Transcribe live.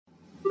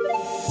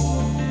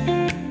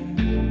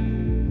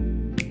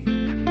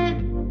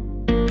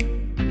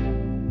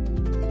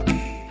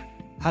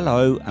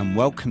Hello and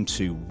welcome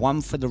to One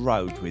for the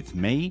Road with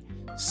me,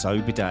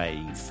 Sober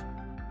Dave.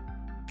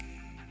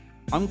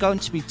 I'm going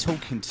to be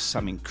talking to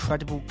some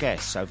incredible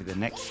guests over the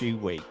next few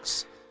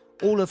weeks,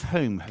 all of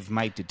whom have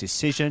made the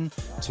decision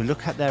to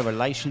look at their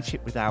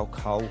relationship with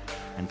alcohol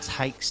and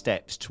take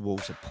steps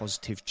towards a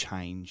positive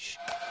change.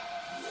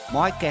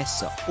 My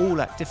guests are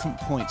all at different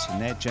points in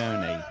their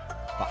journey,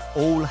 but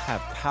all have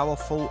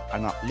powerful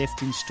and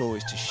uplifting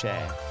stories to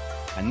share.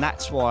 And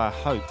that's why I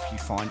hope you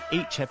find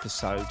each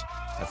episode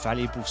a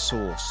valuable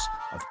source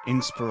of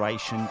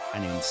inspiration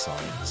and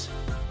insight.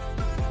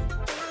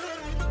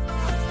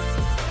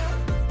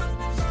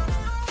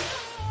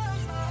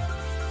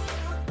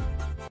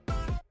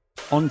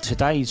 On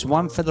today's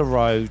One for the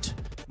Road,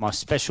 my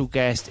special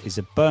guest is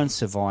a burn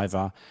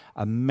survivor,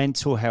 a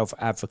mental health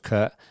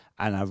advocate,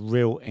 and a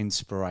real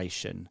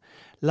inspiration.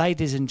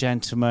 Ladies and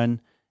gentlemen,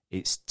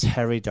 it's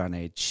Terry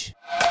Dunnage.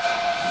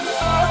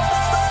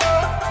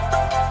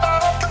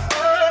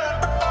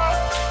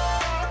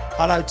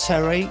 Hello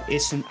Terry,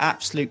 it's an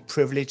absolute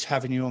privilege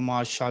having you on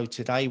my show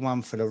today,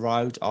 One for the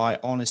Road. I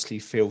honestly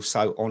feel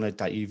so honoured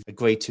that you've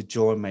agreed to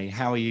join me.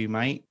 How are you,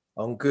 mate?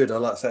 I'm good. I'd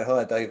like to say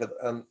hi, David.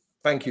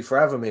 Thank you for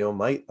having me on,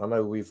 mate. I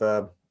know we've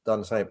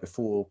done something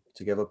before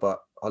together,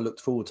 but I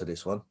looked forward to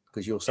this one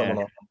because you're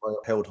someone I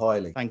held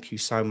highly. Thank you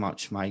so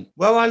much, mate.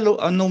 Well,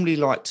 I normally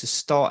like to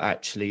start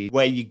actually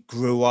where you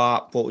grew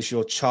up, what was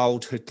your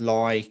childhood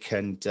like,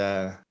 and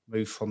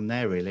move from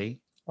there,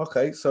 really.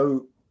 Okay,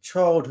 so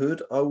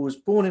childhood, I was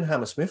born in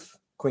Hammersmith,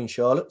 Queen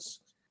Charlotte's.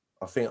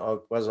 I think I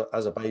was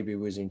as a baby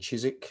was in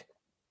Chiswick,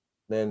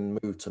 then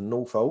moved to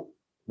Norfolk,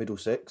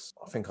 Middlesex.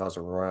 I think I was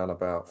around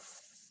about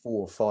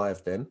 4 or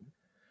 5 then.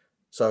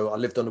 So I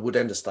lived on the Wood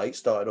End estate,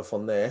 started off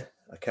on there,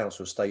 a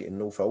council estate in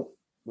Norfolk,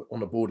 on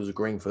the borders of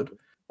Greenford.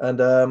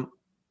 And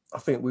I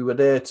think we were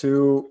there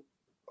till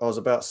I was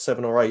about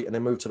 7 or 8, and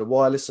then moved to the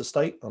Wireless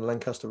estate on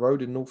Lancaster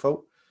Road in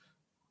Norfolk.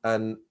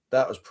 And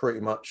that was pretty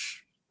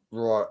much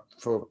right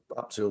for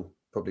up till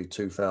probably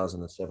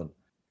 2007.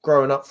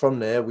 Growing up from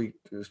there,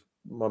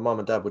 my mum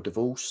and dad were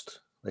divorced.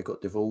 They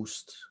got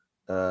divorced.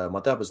 My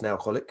dad was an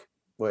alcoholic.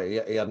 Well, he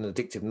had an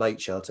addictive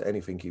nature to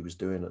anything he was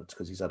doing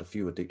because he's had a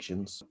few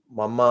addictions.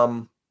 My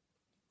mum,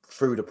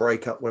 through the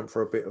breakup, went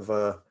for a bit of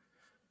a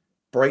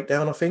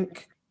breakdown, I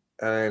think.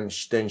 And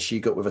then she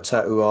got with a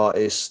tattoo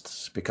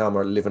artist,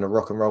 living a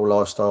rock and roll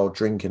lifestyle,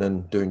 drinking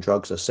and doing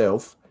drugs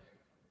herself.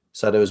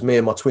 So there was me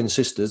and my twin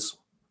sisters.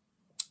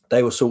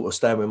 They were sort of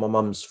staying with my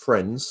mum's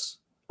friends.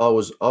 I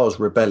was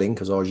rebelling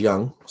because I was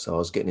young, so I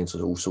was getting into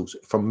all sorts.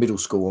 From middle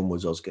school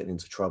onwards, I was getting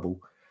into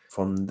trouble.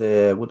 From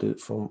there,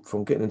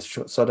 from getting into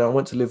trouble, so then I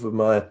went to live with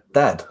my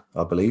dad,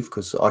 I believe,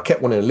 because I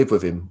kept wanting to live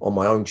with him on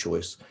my own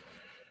choice.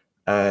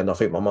 And I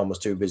think my mum was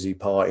too busy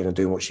partying and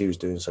doing what she was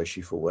doing, so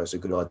she thought, well, it's a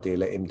good idea,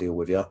 let him deal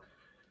with you.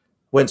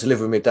 Went to live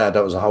with my dad.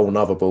 That was a whole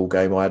nother ball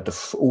game. I had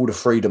all the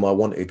freedom I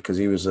wanted because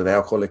he was an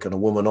alcoholic and a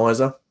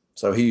womanizer.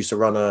 So he used to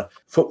run a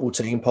football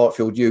team,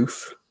 Parkfield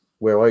Youth,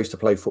 where I used to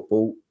play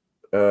football.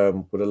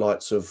 With the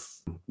likes of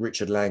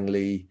Richard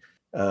Langley,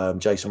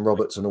 Jason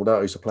Roberts and all that.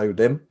 I used to play with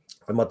them.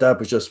 And my dad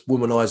was just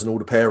womanising all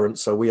the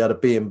parents. So we had a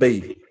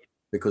B&B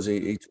because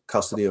he took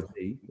custody of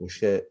me.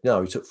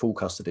 He took full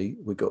custody.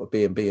 We got a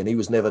B&B and he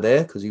was never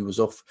there because he was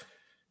off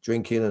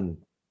drinking and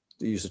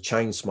he used to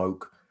chain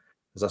smoke.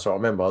 Because that's what I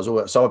remember.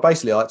 So I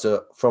had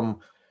to, from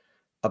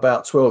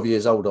about 12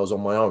 years old, I was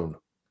on my own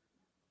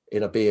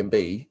in a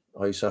B&B.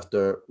 I used to have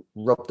to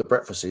rob the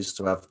breakfasts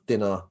to have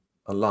dinner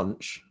and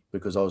lunch,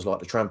 because I was like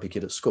the trampy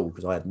kid at school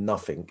because I had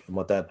nothing. And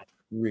my dad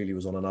really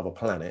was on another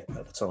planet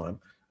at the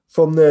time.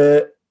 From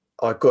there,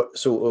 I got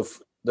sort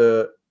of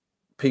the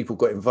people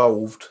got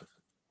involved.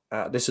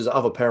 This is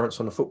other parents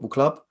on the football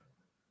club.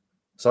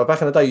 So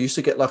back in the day, you used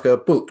to get like a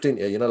book,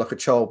 didn't you? You know, like a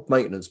child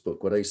maintenance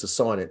book where they used to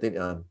sign it,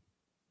 didn't you? And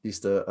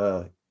used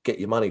to get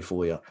your money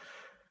for you.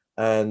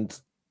 And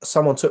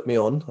someone took me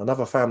on,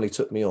 another family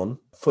took me on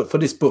for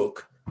this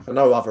book. For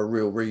no other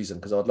real reason,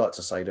 because I'd like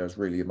to say there was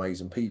really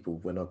amazing people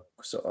when I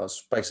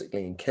was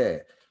basically in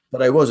care. But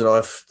they wasn't.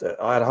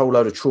 I had a whole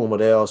load of trauma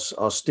there. I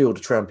was still the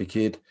trampy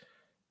kid.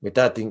 My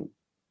dad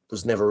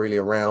was never really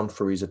around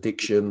for his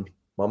addiction.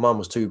 My mum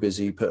was too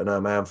busy putting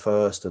her man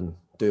first and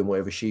doing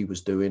whatever she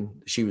was doing.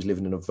 She was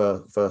living in a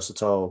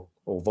volatile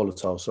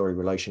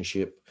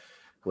relationship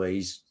where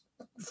he's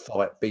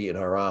beating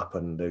her up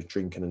and they're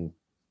drinking and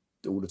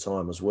all the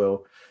time as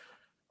well.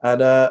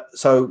 And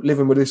so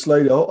living with this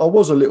lady, I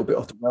was a little bit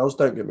off the rails,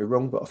 don't get me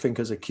wrong, but I think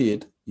as a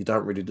kid, you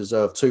don't really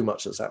deserve too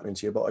much that's happening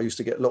to you. But I used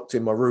to get locked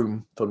in my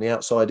room from the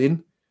outside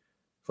in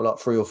for like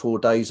 3 or 4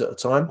 days at a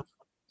time.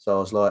 So I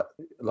was like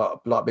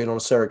being on a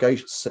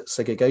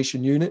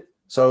segregation unit.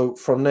 So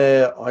from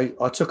there,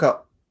 I took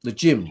up the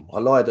gym.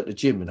 I lied at the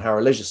gym in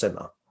Harrow Leisure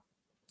Centre.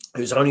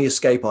 It was the only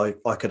escape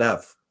I could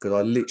have because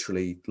I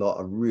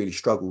really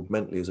struggled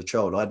mentally as a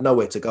child. I had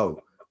nowhere to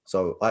go.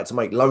 So I had to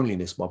make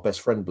loneliness my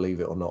best friend, believe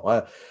it or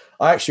not.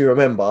 I actually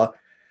remember,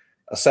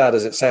 as sad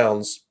as it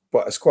sounds,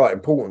 but it's quite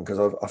important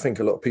because I think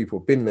a lot of people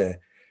have been there.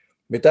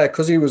 My dad,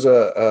 because he was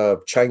a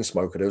chain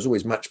smoker, there was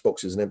always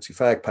matchboxes and empty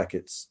fag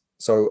packets.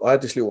 So I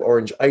had this little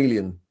orange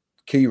alien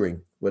key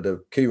ring where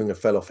the key ring had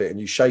fell off it, and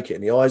you shake it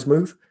and the eyes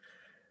move.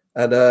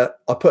 And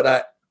I put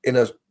that in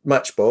a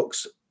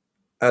matchbox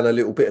and a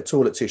little bit of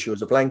toilet tissue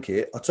as a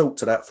blanket. I talked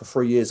to that for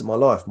 3 years of my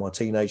life, my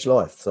teenage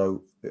life.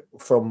 So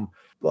from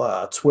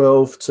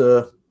 12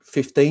 to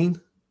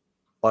 15,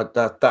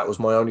 that was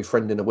my only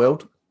friend in the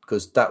world,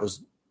 because that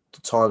was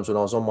the times when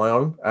I was on my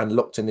own and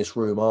locked in this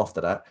room.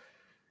 After that,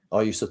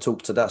 I used to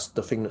talk to. That's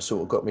the thing that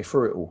sort of got me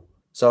through it all.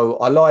 So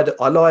I lied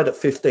at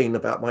 15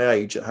 about my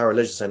age at Harrow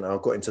Leisure Centre. I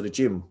got into the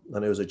gym,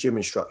 and there was a gym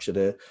instructor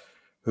there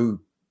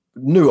who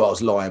knew I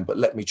was lying but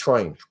let me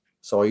train.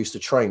 So I used to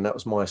train. That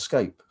was my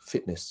escape,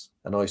 fitness.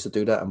 And I used to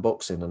do that and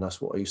boxing, and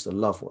that's what I used to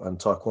love. And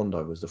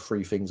taekwondo was the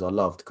three things I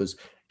loved, because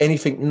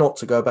anything not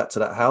to go back to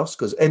that house,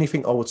 because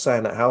anything I would say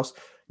in that house,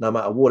 no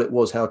matter what it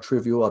was, how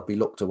trivial, I'd be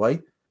locked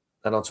away.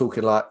 And I'm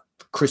talking like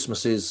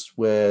Christmases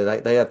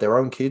where they had their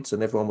own kids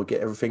and everyone would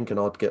get everything, and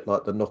I'd get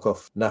like the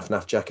knockoff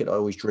naff jacket I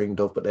always dreamed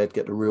of, but they'd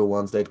get the real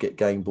ones. They'd get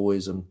Game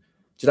Boys, and do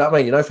you know what I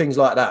mean? You know, things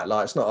like that.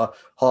 Like, it's not a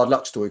hard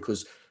luck story,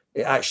 because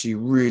it actually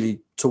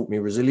really taught me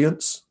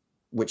resilience,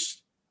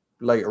 which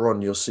later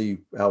on you'll see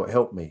how it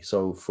helped me.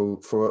 So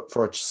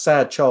for a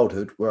sad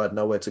childhood where I had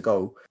nowhere to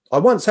go, I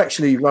once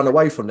actually ran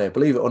away from there,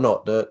 believe it or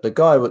not. The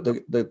guy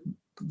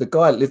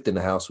that lived in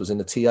the house was in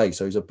the TA,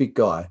 so he's a big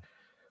guy,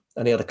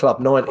 and he had a Club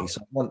 90.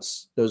 So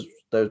once they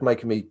was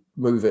making me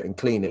move it and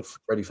clean it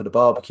ready for the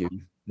barbecue.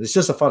 It's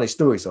just a funny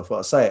story, so I thought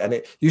I'd say it. And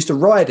it used to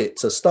ride it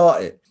to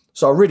start it.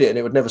 So I rid it and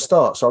it would never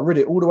start. So I rid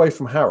it all the way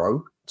from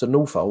Harrow to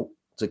Norfolk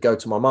to go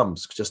to my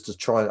mum's, just to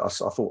try. I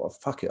thought, oh,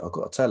 fuck it, I've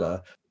got to tell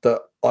her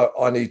that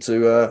I need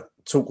to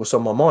talk what's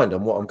on my mind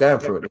and what I'm going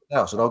through at the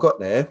house. And I got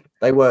there,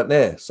 they weren't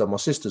there. So my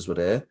sisters were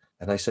there,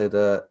 and they said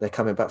they're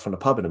coming back from the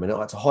pub in a minute.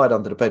 I had to hide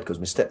under the bed because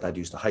my stepdad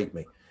used to hate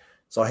me.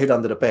 So I hid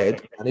under the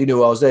bed, and he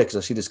knew I was there because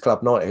I see this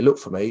Club 90. He looked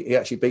for me. He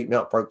actually beat me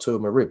up, broke 2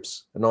 of my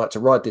ribs. And I had to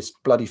ride this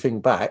bloody thing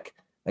back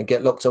and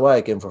get locked away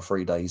again for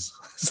 3 days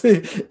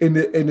in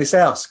this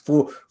house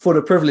for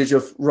the privilege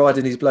of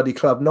riding his bloody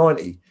Club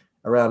 90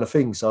 around the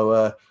thing.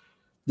 So,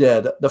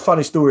 yeah, the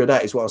funny story of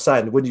that is what I'm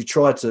saying. When you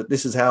tried to,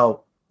 this is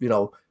how,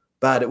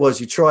 bad it was.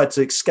 You tried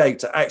to escape,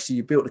 to actually,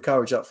 you built the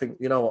courage up, think,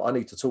 you know what, I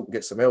need to talk and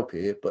get some help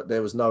here. But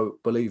there was no,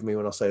 believe me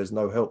when I say there's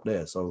no help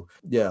there. So,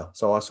 yeah,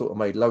 so I sort of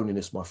made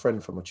loneliness my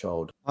friend from a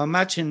child. I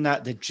imagine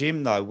that the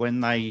gym, though,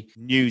 when they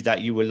knew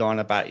that you were lying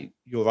about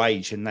your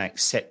age and they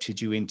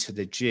accepted you into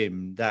the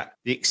gym, that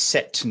the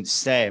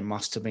acceptance there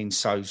must have been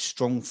so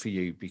strong for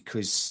you,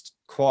 because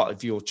quite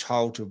of your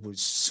childhood was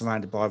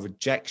surrounded by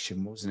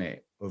rejection, wasn't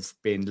it? Of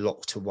being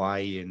locked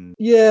away. And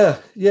yeah,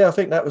 I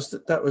think that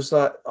was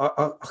like,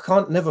 I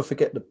can't never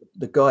forget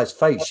the guy's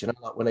face,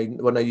 like when they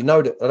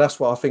that. And that's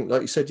what I think,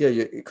 like you said,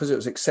 because it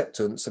was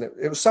acceptance, and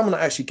it was someone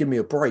that actually gave me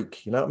a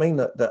break. You know what I mean?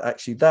 That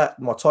actually,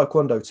 my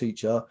taekwondo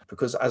teacher,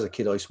 because as a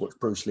kid I used to watch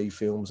Bruce Lee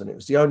films, and it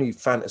was the only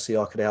fantasy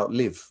I could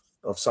outlive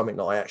of something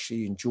that I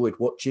actually enjoyed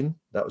watching.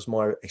 That was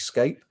my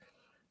escape.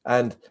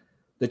 And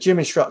the gym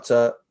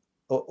instructor,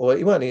 or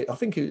he weren't, I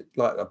think he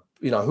like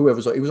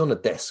whoever's, he was on the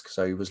desk,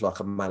 so he was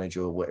like a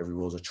manager or whatever he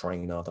was, a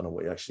trainer. I don't know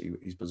what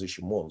his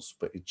position was,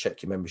 but he'd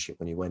check your membership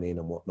when you went in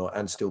and whatnot,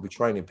 and still be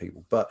training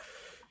people. But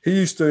he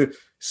used to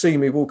see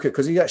me walking,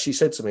 because he actually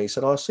said to me, he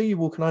said, I see you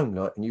walking home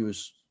tonight and you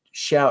was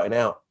shouting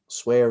out,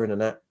 swearing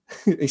and that.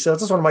 He said, I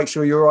just want to make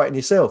sure you're all right in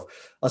yourself.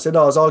 I said,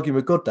 no, I was arguing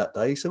with God that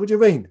day. He said, what do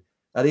you mean?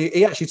 And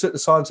he actually took the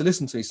time to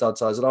listen to me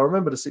sometimes. And I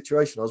remember the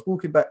situation. I was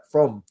walking back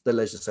from the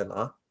leisure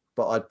centre,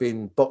 but I'd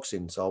been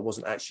boxing, so I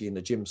wasn't actually in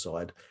the gym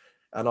side.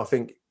 And I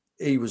think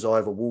he was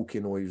either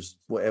walking or he was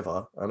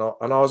whatever. And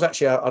I was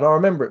actually out, and I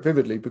remember it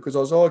vividly because I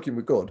was arguing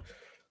with God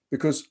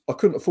because I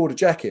couldn't afford a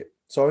jacket.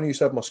 So I only used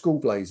to have my school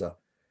blazer,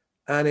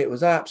 and it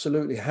was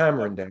absolutely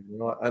hammering down.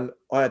 And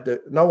I had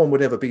no one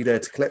would ever be there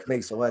to collect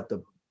me. So I had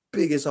the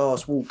biggest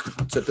ass walk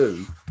to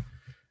do.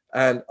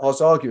 And I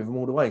was arguing with him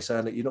all the way,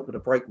 saying that you're not going to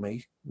break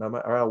me, no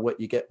matter how wet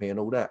you get me and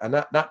all that. And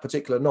that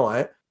particular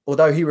night,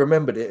 although he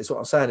remembered it, is what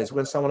I'm saying, is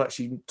when someone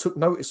actually took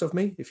notice of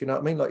me, if you know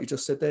what I mean, like you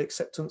just said there,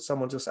 acceptance,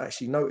 someone just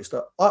actually noticed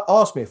that. I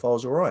asked me if I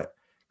was all right.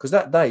 Because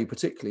that day,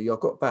 particularly, I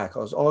got back, I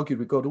was arguing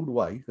with God all the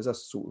way, because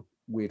that's the sort of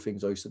weird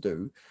things I used to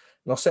do.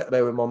 And I sat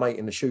there with my mate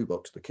in the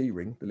shoebox, the key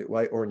ring, the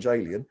little orange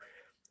alien.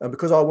 And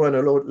because I weren't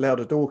allowed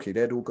a door key,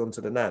 they'd all gone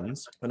to the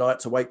nans, and I had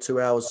to wait 2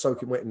 hours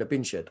soaking wet in the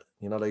bin shed.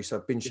 You know, they used to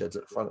have bin sheds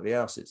at the front of the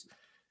houses.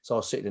 So I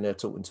was sitting in there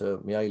talking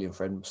to my alien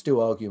friend, still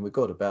arguing with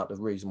God about the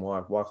reason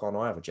why can't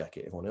I have a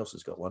jacket? Everyone else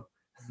has got one.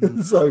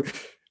 So,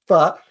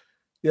 but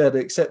yeah, the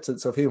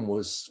acceptance of him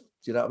was,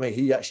 you know what I mean?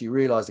 He actually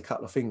realised a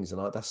couple of things,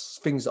 and that's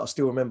things that I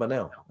still remember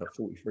now at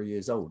 43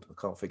 years old. I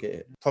can't forget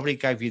it. Probably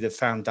gave you the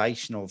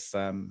foundation of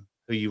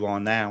who you are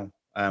now,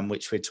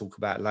 which we'll talk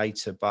about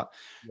later. But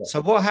yeah.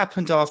 So what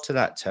happened after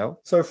that,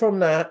 Tel? So from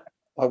that,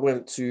 I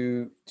went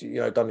to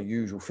done the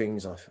usual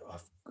things. I've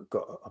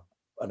got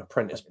an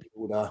apprentice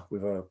builder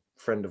with a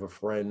friend of a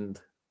friend,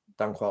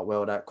 done quite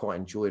well. That quite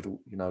enjoyed,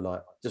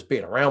 like just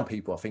being around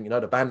people. I think,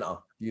 the banter,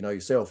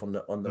 yourself on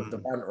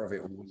the banter of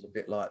it all was a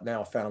bit like,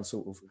 now I found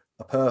sort of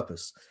a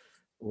purpose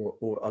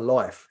or a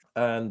life.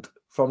 And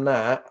from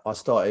that, I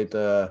started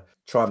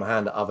trying my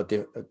hand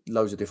at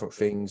loads of different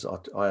things.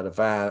 I had a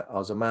van. I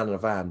was a man in a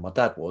van. My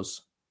dad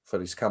was for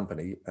this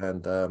company,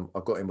 and I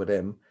got in with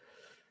him.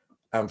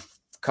 And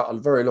cut a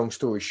very long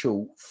story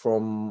short,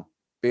 from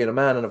being a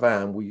man in a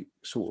van,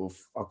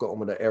 I got on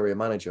with the area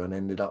manager and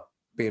ended up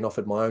being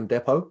offered my own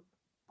depot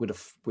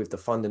with the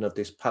funding of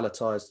this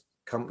palletized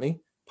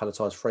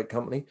freight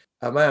company.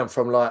 A man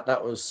from like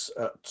that was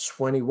at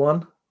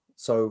 21,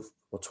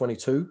 or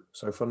 22.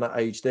 So from that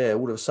age there,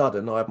 all of a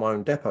sudden I had my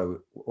own depot.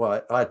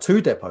 Well, I had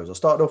 2 depots. I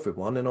started off with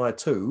one and I had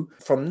 2.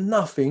 From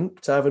nothing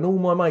to having all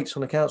my mates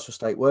on the council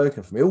estate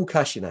working for me, all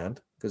cash in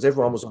hand, because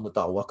everyone was on the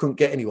dole. I couldn't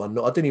get anyone.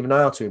 I didn't even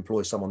know how to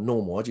employ someone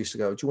normal. I used to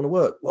go, do you want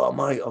to work? Well,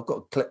 mate, I've got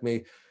to collect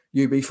me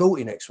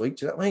UB40 next week.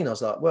 Do you know what I mean? I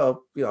was like,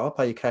 well, I'll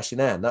pay you cash in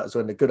hand. That was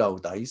when the good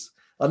old days.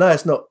 I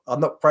know I'm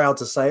not proud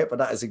to say it, but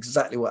that is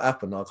exactly what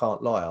happened. I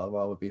can't lie. I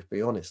would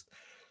be honest.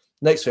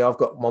 Next thing, I've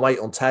got my mate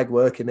on tag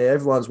working there.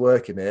 Everyone's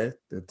working there.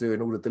 They're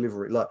doing all the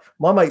delivery. Like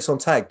my mate's on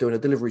tag doing a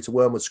delivery to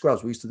Wormwood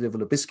Scrubs. We used to deliver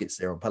the biscuits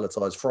there on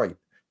palletized freight.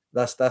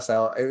 That's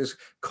how it was.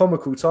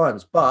 Comical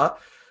times. But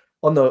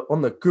on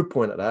the good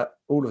point of that,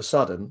 all of a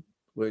sudden,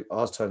 I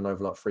was turning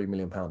over like £3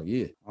 million a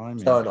year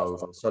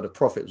turnover. So the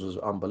profits was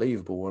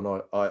unbelievable.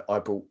 And I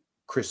bought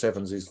Chris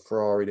Evans's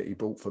Ferrari that he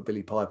bought for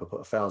Billy Piper,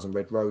 put 1,000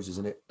 red roses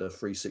in it, the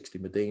 360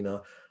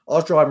 Medina. I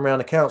was driving around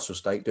the council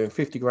estate doing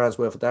 50 grand's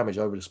worth of damage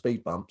over the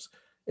speed bumps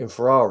in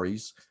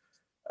Ferraris,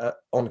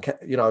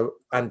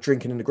 and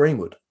drinking in the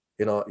Greenwood.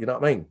 You know what I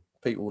mean?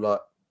 People like,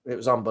 it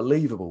was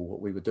unbelievable what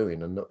we were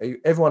doing, and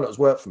everyone that was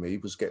worked for me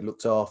was getting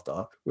looked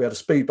after. We had a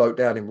speedboat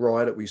down in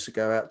Rye that we used to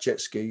go out,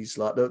 jet skis.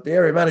 Like the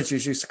area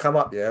managers used to come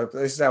up. Yeah,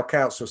 this is how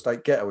council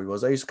estate ghetto he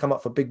was. They used to come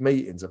up for big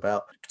meetings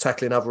about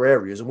tackling other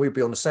areas, and we'd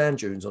be on the sand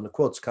dunes on the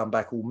quads, come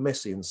back all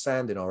messy and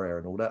sand in our hair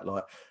and all that.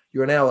 Like,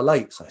 you're an hour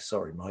late. So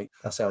sorry, mate.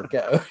 That's how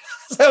ghetto.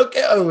 That's how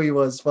ghetto he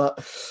was,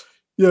 but.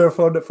 Yeah,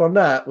 from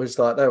that was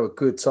like, they were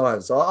good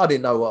times. I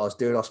didn't know what I was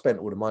doing. I spent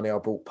all the money. I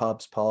bought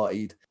pubs,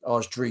 partied. I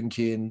was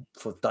drinking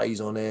for days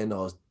on end.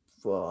 I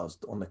was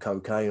on the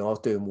cocaine. I was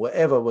doing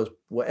whatever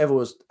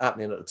was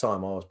happening at the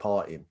time. I was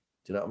partying.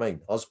 Do you know what I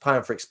mean? I was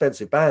paying for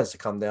expensive bands to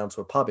come down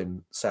to a pub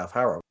in South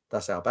Harrow.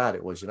 That's how bad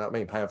it was. You know what I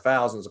mean? Paying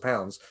thousands of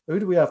pounds. Who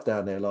do we have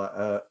down there? Like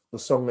the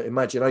song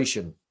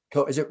Imagination.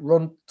 Is it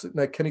Ron?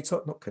 No, not Kenny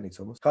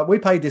Thomas. We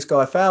paid this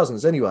guy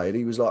thousands anyway, and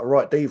he was like a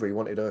right diva. He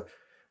wanted a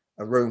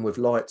room with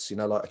lights,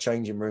 like a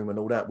changing room and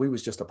all that. We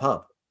was just a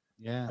pub.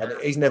 Yeah.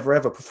 And he's never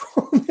ever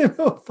performed in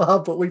a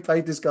pub, but we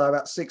paid this guy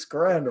about £6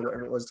 grand or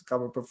whatever it was to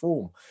come and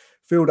perform.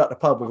 Filled up the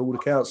pub with all the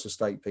council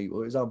estate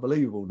people. It was an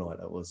unbelievable night,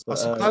 that was. But,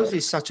 I suppose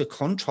it's such a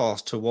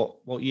contrast to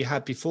what you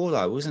had before,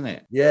 though, wasn't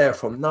it? Yeah,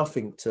 from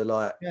nothing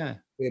to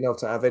being able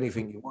to have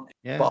anything you wanted.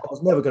 Yeah. But I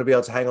was never going to be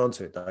able to hang on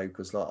to it, though,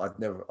 because I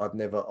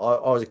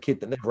was a kid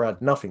that never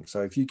had nothing.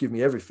 So if you give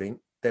me everything,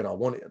 then I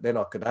want it, then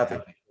I could have it. You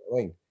know what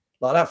I mean?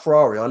 Like that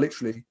Ferrari, I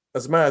literally,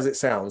 as mad as it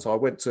sounds, I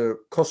went to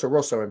Cosa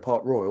Rosso in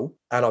Park Royal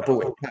and I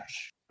bought it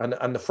cash.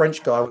 And the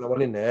French guy, when I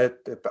went in there,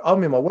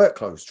 I'm in my work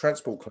clothes,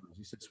 transport clothes.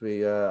 He said to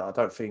me, I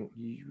don't think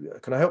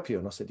can I help you?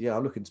 And I said, yeah,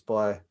 I'm looking to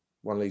buy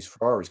one of these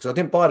Ferraris, because I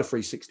didn't buy the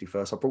 360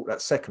 first. I bought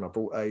that second. I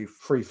bought a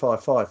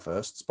 355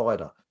 first,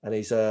 Spider. And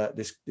he's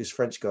this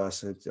French guy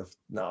said,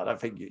 no, I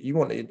don't think you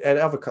want it at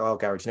the other car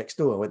garage next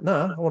door. I went,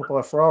 no, I want to buy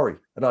a Ferrari.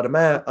 And I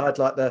had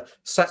like the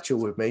satchel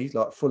with me,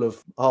 like full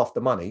of half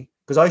the money.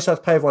 Because I used to have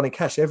to pay everyone in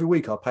cash. Every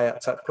week I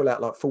pull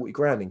out like 40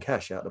 grand in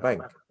cash out of the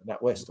bank in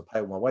that West to pay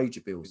all my wage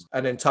bills,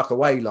 and then tuck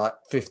away like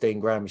 15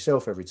 grand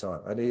myself every time.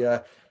 And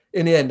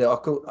in the end, I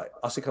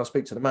said, can I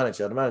speak to the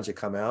manager? The manager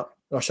come out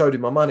and I showed him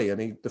my money,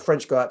 and the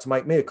French guy had to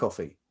make me a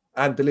coffee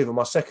and deliver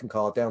my second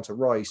car down to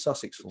Rye,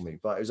 Sussex for me.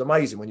 But it was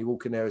amazing when you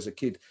walk in there as a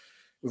kid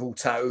with all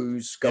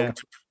tattoos, gold. Yeah.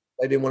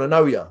 They didn't want to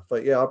know you.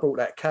 But yeah, I brought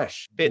that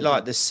cash. A bit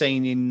like the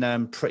scene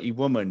in Pretty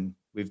Woman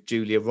with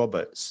Julia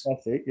Roberts.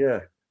 That's it, yeah.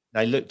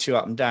 They looked you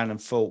up and down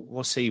and thought,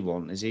 what's he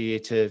want? Is he here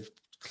to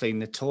clean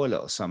the toilet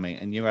or something?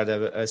 And you had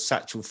a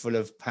satchel full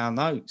of pound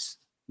notes.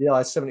 Yeah, I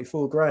had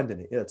 74 grand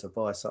in it, yeah, to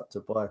buy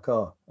a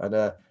car.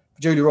 And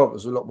Julia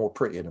Roberts was a lot more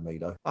prettier than me,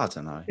 though. I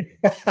don't know.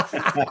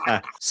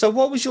 So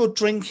what was your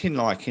drinking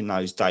like in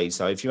those days,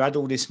 though? If you had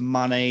all this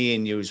money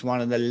and you was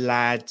one of the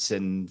lads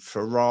and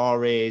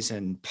Ferraris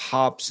and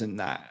pubs and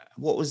that,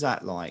 what was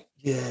that like?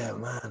 Yeah,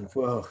 man.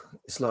 Well,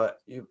 it's like,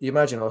 you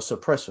imagine I was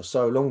suppressed for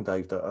so long,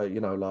 Dave,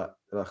 that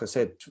like I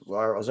said,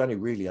 I was only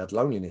really had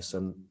loneliness,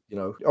 and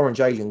Orange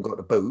Alien got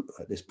the boot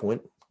at this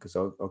point because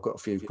I've got a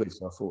few quid,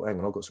 so I thought, hang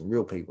on, I've got some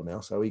real people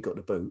now, so he got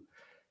the boot,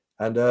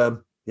 and I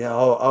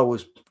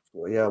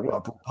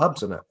bought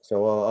pubs and that, so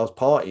I was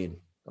partying,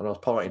 and I was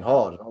partying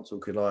hard, and I'm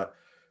talking like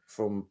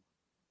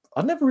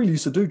I never really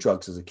used to do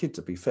drugs as a kid,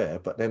 to be fair,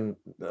 but then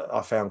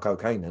I found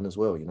cocaine then as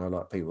well,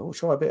 like people,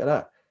 try a bit of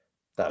that.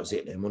 That was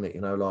it then, wasn't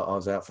it? Like I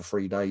was out for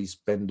 3 days,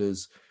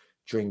 benders,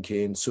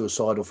 drinking,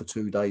 suicidal for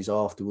 2 days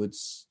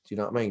afterwards. Do you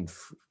know what I mean?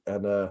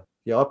 And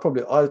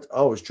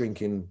I was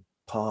drinking,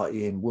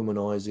 partying,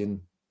 womanizing,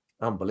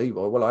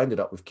 unbelievable. Well, I ended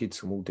up with kids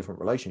from all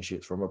different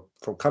relationships, from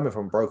coming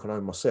from a broken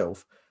home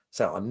myself,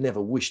 something I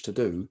never wished to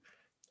do.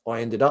 I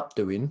ended up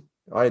doing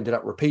I ended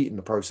up repeating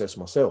the process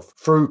myself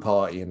through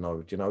partying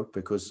though,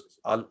 because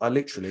I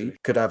literally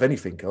could have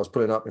anything. I was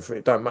pulling up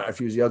it don't matter if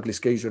you was the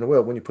ugliest geezer in the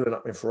world, when you're pulling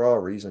up in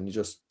Ferraris and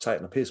you're just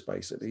taking a piss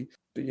basically.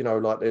 But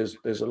like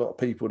there's a lot of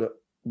people that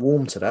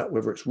warm to that,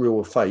 whether it's real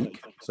or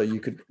fake. So you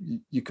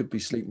could be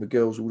sleeping with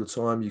girls all the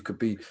time.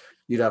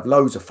 You'd have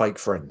loads of fake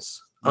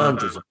friends,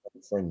 hundreds of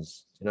fake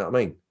friends. You know what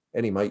I mean?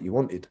 Any mate you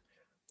wanted.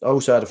 I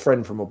also had a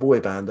friend from a boy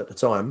band at the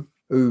time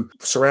who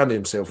surrounded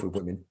himself with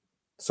women.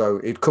 So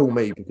he'd call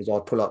me because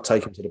I'd pull up,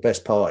 take him to the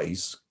best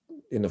parties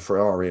in the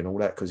Ferrari and all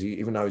that, because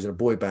even though he was in a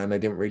boy band, they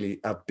didn't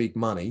really have big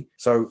money.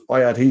 So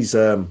I had his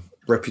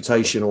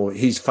reputation, or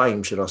his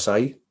fame, should I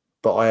say,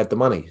 but I had the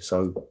money.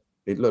 So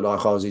it looked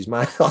like I was his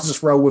man. I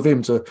just roll with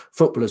him to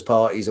footballers'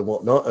 parties and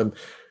whatnot. And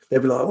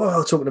they'd be like,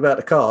 well, talking about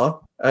the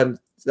car. And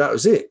that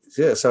was it.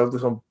 Yeah, so it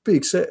was on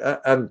big set.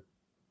 And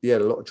he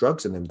had a lot of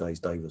drugs in them days,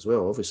 Dave, as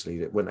well, obviously,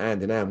 that went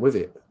hand in hand with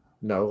it.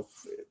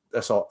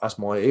 That's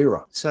my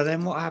era. So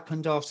then what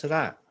happened after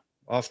that?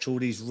 After all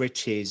these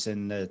riches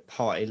and the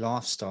party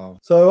lifestyle?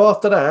 So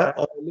after that,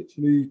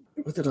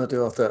 what did I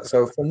do after that?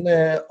 So from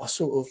there,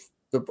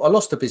 I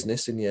lost the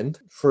business in the end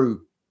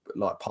through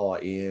like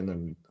partying,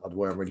 and I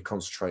weren't really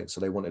concentrating.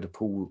 So they wanted to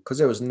pull, because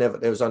there was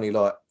only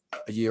like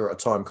a year at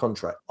a time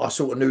contract. I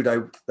sort of knew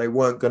they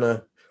weren't going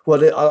to.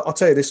 Well, I'll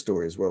tell you this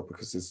story as well,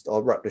 because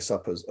I'll wrap this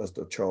up as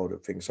the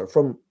childhood thing. So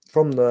from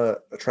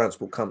the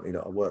transport company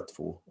that I worked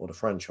for, or the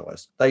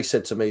franchise, they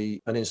said to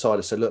me, an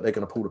insider said, look, they're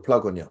going to pull the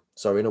plug on you.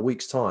 So in a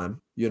week's time,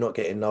 you're not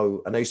getting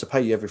and they used to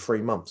pay you every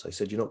 3 months. They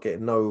said, you're not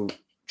getting no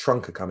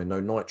trunker coming, no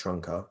night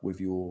trunker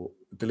with your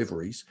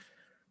deliveries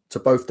to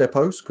both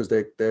depots, because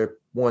they're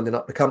winding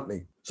up the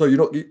company. So you're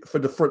not, for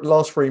the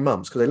last 3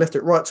 months, because they left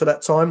it right to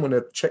that time when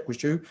the check was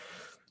due.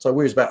 So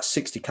we was about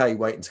 60K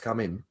waiting to come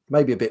in,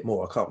 maybe a bit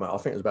more. I can't remember. I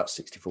think it was about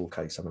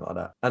 64K, something like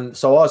that. And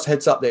so I was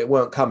heads up that it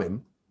weren't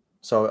coming.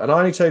 So, and I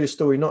only tell you this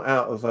story not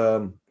out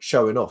of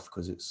showing off,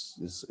 because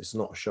it's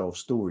not a show off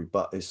story,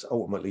 but it's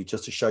ultimately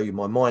just to show you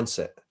my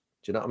mindset.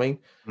 Do you know what I mean?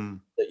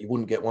 That you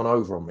wouldn't get one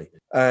over on me.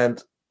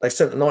 And they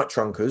sent the night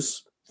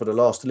trunkers for the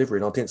last delivery,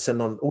 and I didn't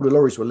send on. All the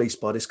lorries were leased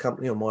by this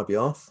company on my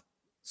behalf,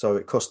 so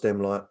it cost them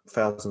like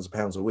thousands of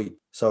pounds a week.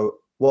 So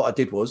what I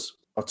did was,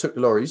 I took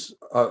the lorries.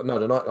 I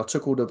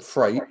took all the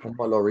freight on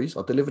my lorries.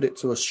 I delivered it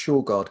to a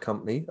shore guard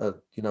company,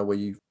 where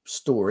you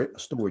store it, a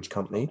storage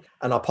company.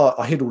 And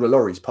I hid all the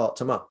lorries, parked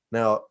them up.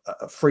 Now,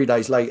 3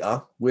 days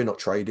later, we're not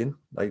trading.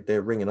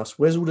 They're ringing us.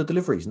 Where's all the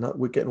deliveries? No,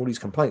 we're getting all these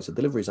complaints. The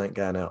deliveries ain't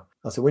going out.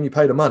 I said, when you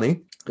pay the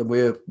money, then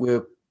we'll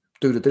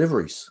do the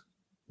deliveries.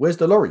 Where's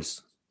the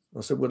lorries?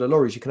 I said, well, the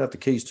lorries, you can have the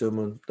keys to them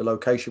and the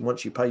location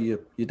once you pay your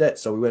debt.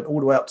 So we went all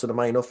the way up to the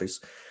main office,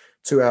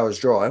 2 hours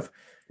drive.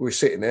 We were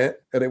sitting there,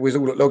 and it was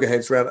all at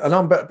loggerheads around. And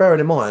I'm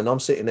bearing in mind, I'm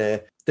sitting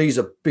there. These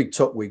are big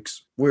top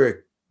wigs.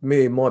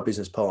 Me and my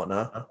business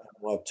partner,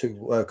 I have 2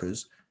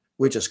 workers.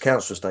 We're just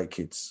council estate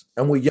kids,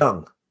 and we're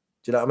young. Do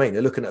you know what I mean?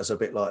 They're looking at us a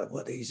bit like,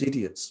 what, these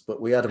idiots? But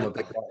we had them a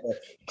bit like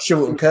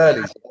short and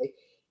curly.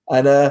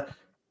 And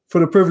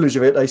for the privilege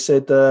of it, they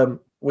said,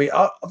 we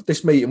had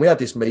this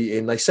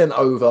meeting. They sent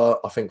over,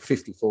 I think,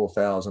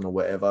 54,000 or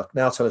whatever.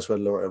 Now tell us where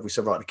the lorry. We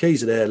said, right, the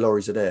keys are there,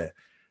 lorries are there.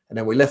 And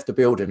then we left the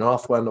building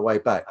halfway on the way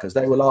back, because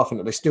they were laughing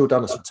that they still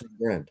done us for 10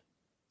 grand.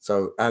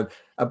 So, and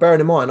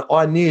bearing in mind,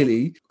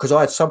 because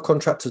I had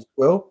subcontractors as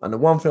well. And the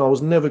one thing I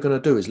was never going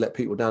to do is let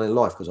people down in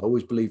life, because I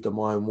always believed in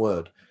my own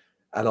word.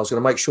 And I was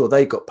going to make sure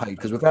they got paid,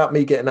 because without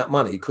me getting that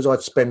money, because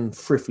I'd spend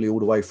thriftily all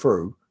the way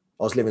through,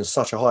 I was living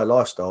such a high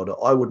lifestyle that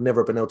I would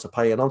never have been able to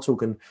pay. And I'm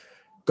talking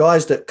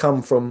guys that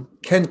come from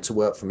Kent to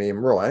work for me in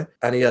Rye,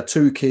 and he had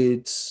 2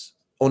 kids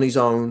on his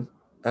own,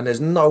 and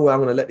there's no way I'm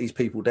going to let these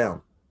people down.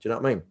 Do you know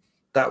what I mean?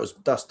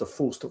 That's the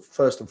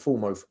first and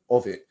foremost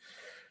of it.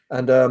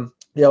 And on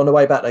the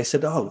way back, they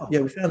said, oh,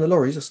 yeah, we found the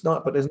lorries last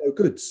night, but there's no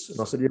goods. And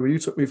I said, yeah, well, you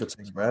took me for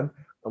 10 grand,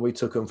 and we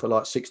took them for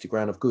like 60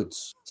 grand of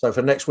goods. So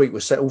for next week,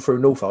 we're set all through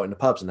Norfolk in the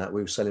pubs and that.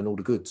 We were selling all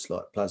the goods,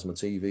 like plasma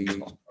TVs,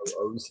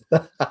 photos.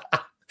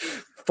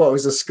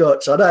 Bottles of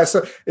scotch. I know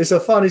it's a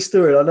funny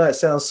story. I know it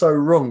sounds so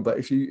wrong, but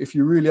if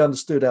you really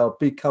understood how a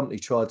big company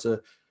tried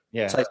to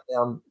take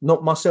down,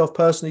 not myself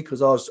personally,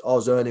 because I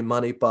was earning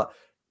money, but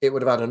it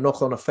would have had a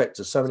knock-on effect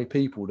to so many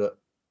people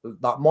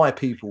like my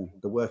people,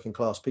 the working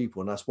class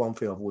people, and that's one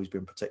thing I've always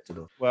been protected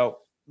of. Well,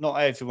 not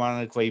everyone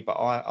agree, but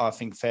I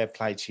think fair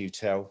play to you,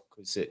 Tel,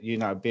 because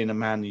being a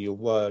man of your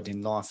word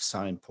in life is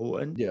so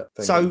important. Yeah.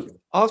 So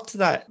after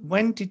that,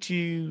 when did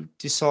you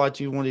decide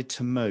you wanted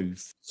to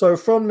move? So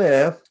from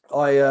there,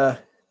 I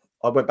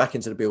went back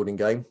into the building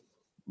game.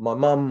 My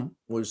mum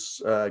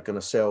was going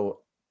to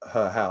sell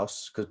her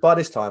house, because by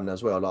this time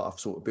as well, like, I've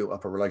sort of built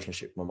up a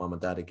relationship with my mum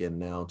and dad again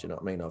now. Do you know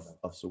what I mean?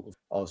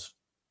 I was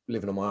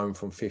living on my own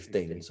from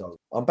 15, so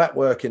I'm back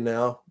working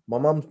now. My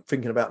mum's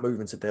thinking about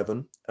moving to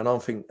Devon,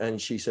 and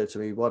she said to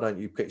me, why don't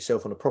you get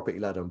yourself on a property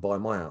ladder and buy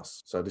my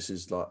house? So this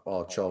is like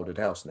our childhood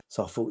house now.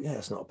 So I thought, yeah,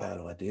 it's not a bad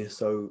idea.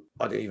 So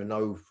I didn't even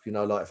know,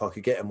 like if I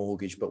could get a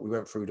mortgage, but we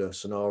went through the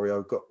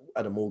scenario,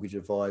 had a mortgage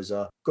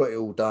advisor, got it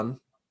all done.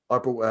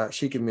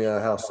 She gave me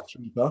a house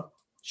cheaper.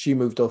 She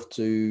moved off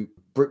to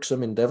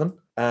Brixham in Devon,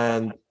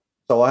 and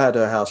So I had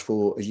her house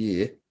for a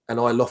year. And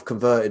I loft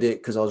converted it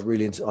because I was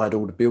really into, I had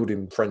all the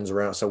building friends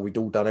around, so we'd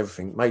all done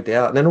everything, made it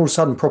out. And then all of a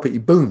sudden property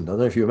boomed. I don't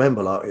know if you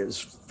remember, like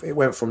it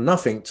went from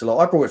nothing to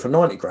like, I bought it for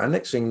 90 grand.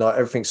 Next thing, like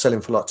everything's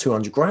selling for like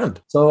 200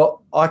 grand.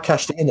 So I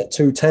cashed it in at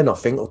 210, I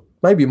think, or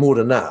maybe more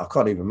than that. I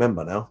can't even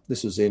remember now.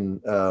 This was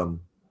in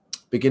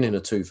beginning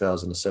of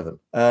 2007.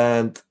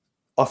 And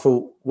I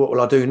thought, what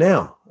will I do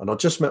now? And I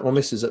just met my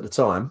missus at the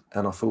time.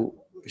 And I thought,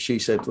 she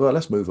said, well,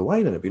 let's move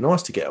away then. It'd be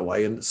nice to get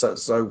away. And so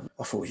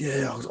I thought,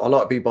 yeah, I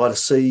like to be by the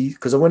sea.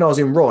 Because when I was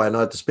in Rye and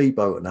I had the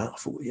speedboat and that, I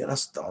thought, yeah,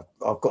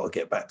 I've got to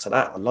get back to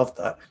that. I love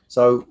that.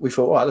 So we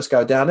thought, all right, let's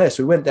go down there.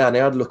 So we went down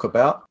there, had a look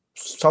about,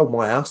 sold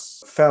my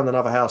house, found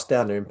another house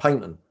down there in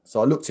Paynton.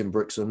 So I looked in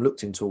Brixham,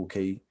 looked in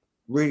Torquay,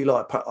 really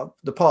like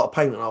the part of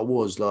Paynton I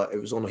was like,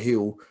 it was on a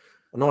hill,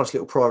 a nice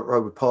little private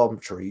road with palm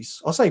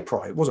trees. I say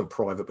private, it wasn't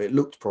private, but it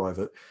looked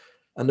private.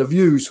 And the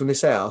views from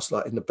this house,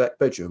 like in the back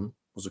bedroom,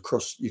 was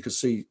across, you could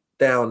see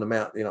down the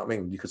mountain, you know what I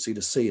mean? You could see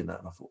the sea and that.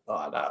 And I thought,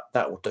 oh,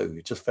 that will do.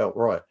 It just felt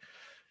right.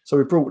 So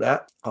we brought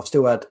that. I've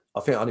still had,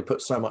 I think I only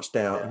put so much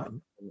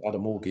down, had a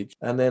mortgage.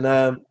 And then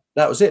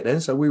that was it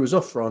then. So we was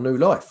off for our new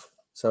life.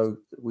 So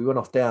we went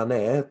off down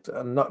there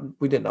and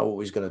we didn't know what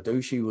we was going to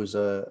do. She was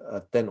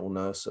a dental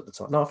nurse at the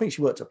time. No, I think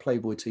she worked at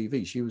Playboy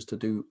TV. She was to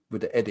do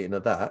with the editing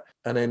of that.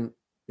 And then,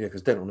 yeah,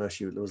 because dental nurse,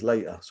 she was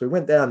later. So we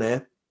went down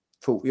there.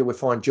 Thought, yeah, we'll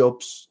find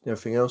jobs,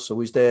 everything else. So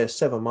we was there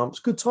 7 months.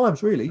 Good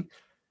times, really.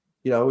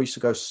 You know, I used to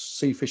go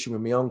sea fishing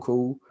with my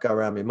uncle, go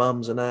around my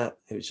mum's and that.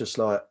 It was just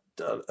like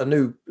a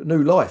new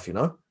life, you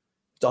know.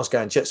 I was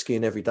going jet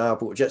skiing every day. I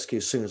bought a jet ski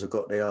as soon as I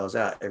got there. I was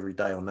out every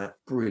day on that.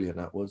 Brilliant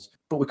that was.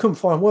 But we couldn't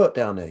find work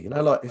down there, you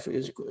know. Like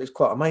it's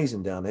quite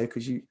amazing down there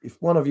because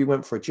if one of you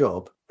went for a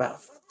job,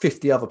 about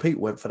 50 other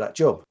people went for that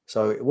job.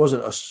 So it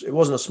wasn't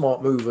a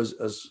smart move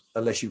as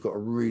unless you've got a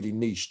really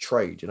niche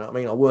trade. You know what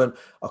I mean?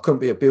 I couldn't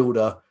be a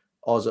builder.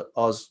 I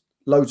was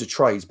loads of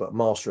trades, but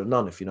master of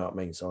none, if you know what I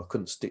mean. So I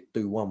couldn't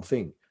do one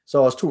thing.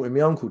 So I was talking to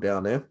my uncle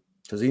down there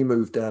because he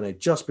moved down there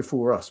just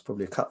before us,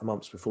 probably a couple of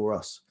months before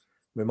us,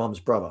 my mum's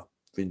brother,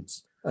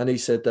 Vince. And he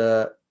said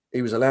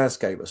he was a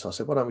landscaper. So I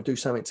said, why don't we do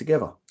something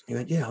together? He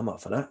went, yeah, I'm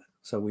up for that.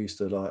 So we used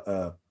to, like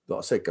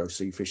I said, go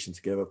sea fishing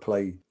together,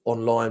 play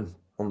online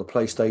on the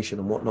PlayStation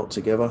and whatnot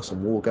together,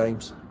 some war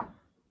games.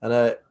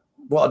 And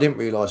what I didn't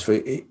realise,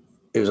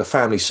 it was a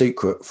family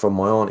secret from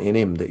my auntie and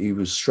him that he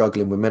was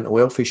struggling with mental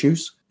health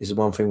issues. This is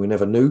one thing we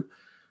never knew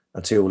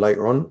until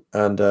later on.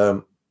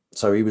 And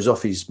so he was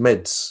off his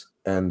meds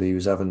and he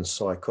was having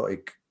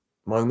psychotic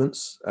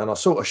moments. And I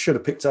sort of should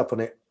have picked up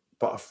on it,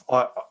 but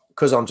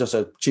because I'm just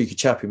a cheeky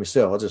chappy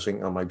myself, I just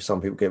think, oh, maybe some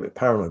people get a bit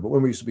paranoid. But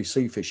when we used to be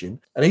sea fishing,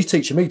 and he's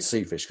teaching me to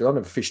sea fish because I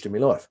never fished in my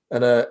life.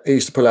 And he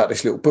used to pull out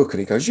this little book and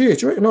he goes, yeah,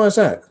 do you recognise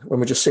that? When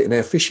we're just sitting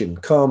there fishing,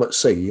 calm at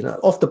sea, you know,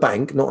 off the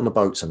bank, not on the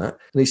boats and that.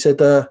 And he said,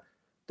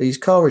 these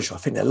car rigs, I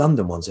think they're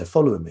London ones, they're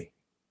following me.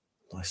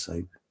 I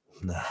say,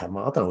 nah, I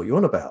don't know what you're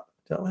on about.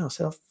 Do you know what I mean? I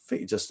say, I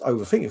think you're just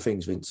overthinking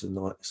things, Vincent.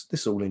 Like,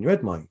 this is all in your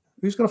head, mate.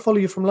 Who's going to follow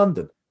you from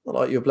London? Not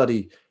like you're a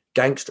bloody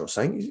gangster or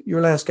something. You're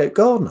a landscape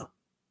gardener.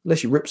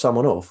 Unless you rip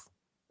someone off.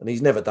 And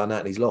he's never done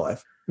that in his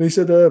life. And he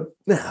said,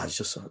 I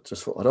just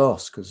thought I'd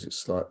ask because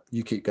it's like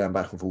you keep going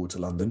back and forward to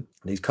London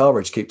and these car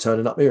rigs keep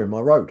turning up here in my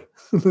road.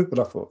 But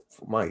I thought,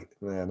 mate,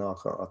 yeah, no,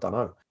 I don't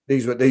know.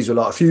 These were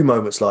like a few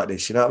moments like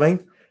this, you know what I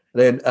mean?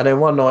 And then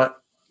one night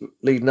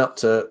leading up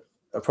to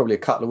probably a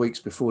couple of weeks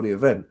before the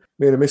event,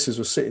 me and the missus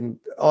were sitting,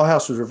 our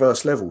house was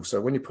reverse level.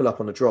 So when you pull up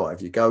on the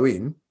drive, you go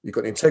in, you've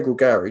got an integral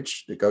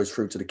garage that goes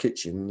through to the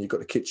kitchen. You've got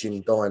the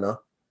kitchen, diner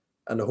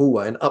and the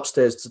hallway and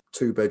upstairs to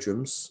 2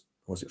 bedrooms.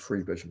 Or was it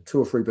 3 bedrooms? 2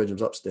 or 3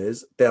 bedrooms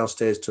upstairs,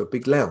 downstairs to a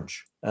big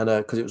lounge. And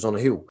because it was on a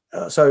hill.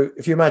 So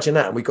if you imagine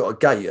that, and we got a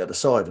gate at the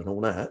side and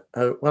all that.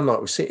 One night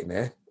we were sitting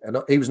there and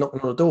he was knocking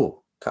on the door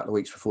a couple of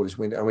weeks before this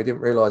window and we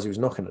didn't realise he was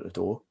knocking at the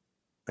door.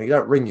 And he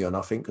don't ring you or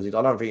nothing because I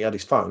don't think he had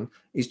his phone.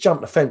 He's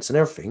jumped the fence and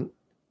everything.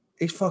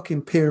 He's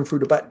fucking peering through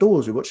the back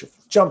doors. We watched it.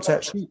 Jumped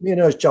out. Me and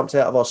hers jumped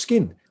out of our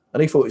skin.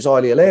 And he thought it was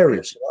highly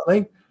hilarious. You know what I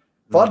mean?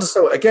 But I just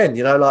thought, again,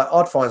 you know, like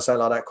I'd find something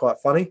like that quite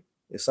funny.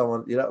 If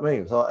someone, you know what I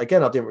mean? So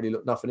again, I didn't really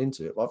look nothing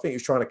into it. But I think he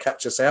was trying to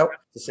catch us out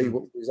to see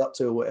what he was up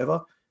to or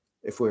whatever.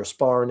 If we're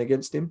aspiring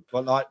against him.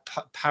 Well, like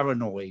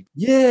paranoid.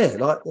 Yeah,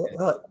 like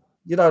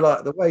you know,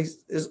 like the way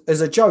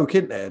there's a joke,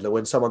 isn't there?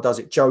 When someone does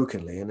it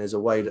jokingly and there's a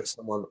way that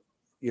someone,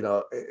 you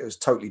know, it was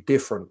totally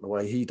different the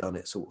way he done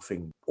it sort of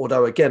thing.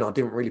 Although, again, I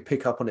didn't really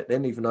pick up on it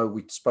then, even though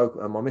we spoke,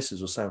 and my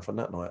missus was saying from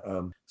that night,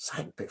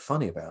 something a bit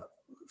funny about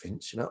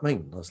Vince, you know what I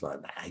mean? I was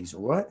like, nah, he's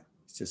all right.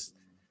 It's just,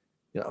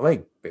 you know what I mean?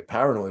 A bit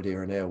paranoid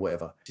here and there, or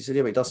whatever. She said,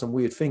 yeah, but he does some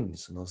weird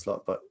things. And I was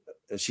like, but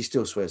she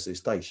still swears to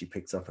this day she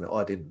picked up on it.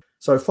 I didn't.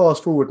 So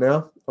fast forward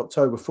now,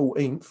 October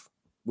 14th,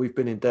 we've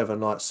been in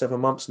Devon like 7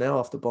 months now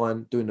after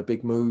doing the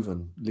big move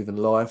and living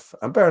life.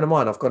 And bearing in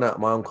mind, I've gone out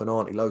with my uncle and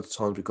auntie loads of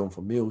times. We've gone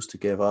for meals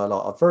together.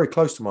 Like I'm very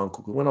close to my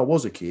uncle because when I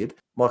was a kid,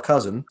 my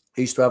cousin,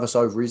 he used to have us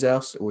over his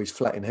house or his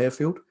flat in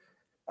Harefield.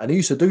 And he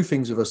used to do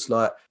things with us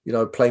like, you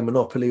know, play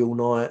Monopoly all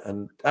night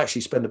and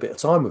actually spend a bit of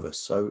time with us.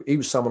 So he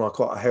was someone I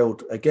quite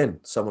held,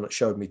 again, someone that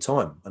showed me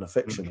time and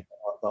affection.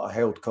 that I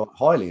held quite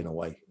highly in a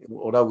way,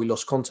 although we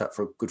lost contact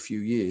for a good few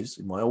years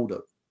in my older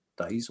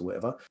days or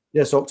whatever.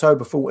 Yeah, so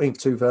October 14th,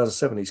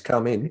 2007, he's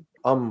come in.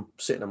 I'm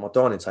sitting at my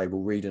dining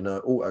table reading an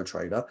Auto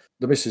Trader.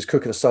 The missus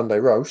cooking a Sunday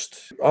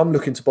roast. I'm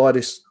looking to buy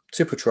this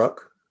tipper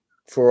truck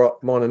for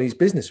mine and his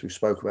business we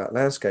spoke about,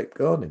 landscape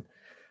gardening.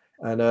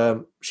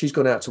 And she's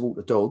gone out to walk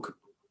the dog.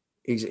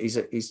 I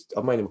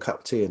made him a cup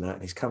of tea and that,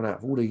 and he's coming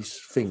out with all these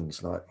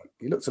things. Like,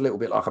 he looked a little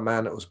bit like a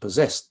man that was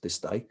possessed this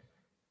day.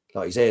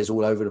 Like, his hair's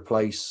all over the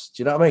place.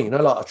 Do you know what I mean? You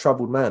know, like a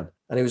troubled man.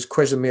 And he was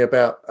questioning me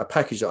about a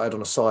package that I had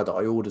on the side that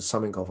I ordered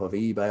something off of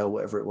eBay or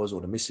whatever it was,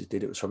 or the missus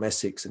did. It was from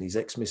Essex, and his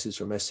ex-missus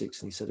from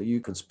Essex. And he said, "Are you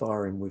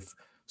conspiring with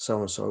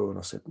so-and-so?" And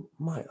I said,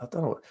 "Mate, I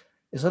don't know.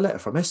 It's a letter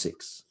from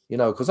Essex," you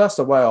know, because that's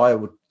the way I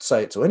would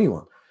say it to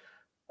anyone.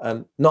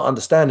 And not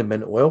understanding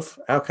mental health,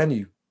 how can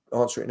you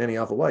answer it in any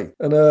other way?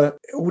 And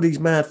all these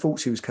mad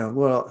thoughts he was coming.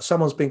 Well,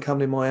 someone's been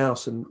coming in my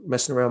house and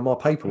messing around my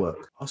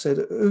paperwork. I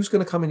said, "Who's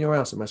going to come in your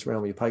house and mess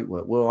around with your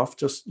paperwork?" "Well,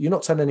 you're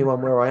not telling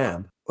anyone where I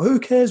am." "Who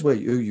cares who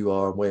you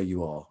are and where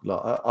you are?"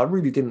 Like, I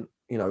really didn't,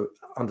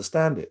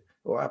 understand it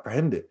or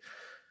apprehend it.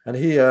 And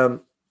he,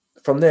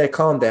 from there,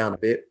 calmed down a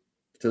bit.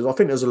 Because I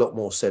think there's a lot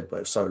more said, but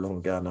it's so long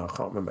ago now, I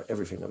can't remember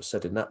everything that was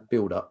said in that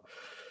build-up.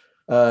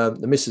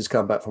 The missus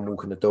come back from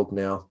walking the dog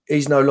now.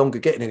 He's no longer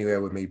getting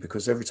anywhere with me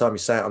because every time he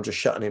say it, I'm just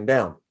shutting him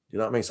down. You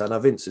know what I mean? So, "No,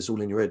 Vince, it's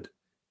all in your head.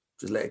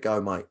 Just let it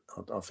go, mate.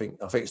 I think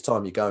it's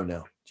time you go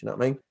now." Do you know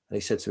what I mean? And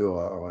he said to me,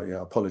 "All right, yeah,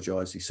 I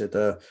apologise." He said,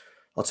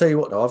 "I'll tell you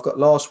what, though, I've got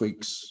last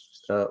week's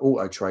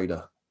Auto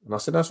Trader." And I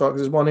said, "That's right,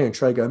 because there's one here in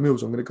Trago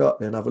Mills. I'm going to go up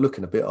there and have a look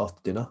in a bit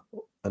after dinner."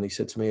 And he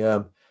said to me,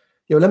 "Yeah,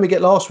 well, let me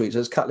get last week's.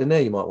 There's a couple in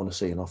there you might want to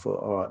see." And I thought,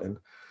 all right then.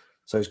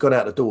 So he's gone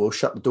out the door,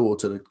 shut the door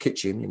to the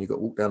kitchen, and you've got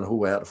to walk down the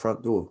hallway out the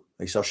front door.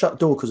 And he said, "I shut the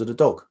door because of the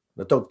dog."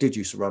 The dog did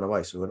used to run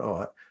away. So we went, all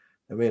right.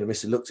 And me and the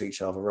missus looked at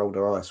each other, rolled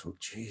our eyes, thought,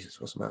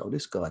 Jesus, what's the matter with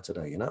this guy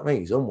today? You know what I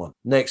mean? He's on one.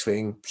 Next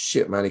thing,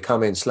 shit, man, he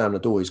come in, slammed the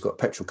door. He's got a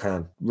petrol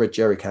can, red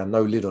jerry can,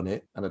 no lid on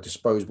it, and a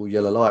disposable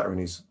yellow lighter in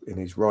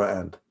his right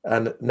hand.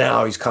 And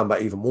now he's come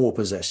back even more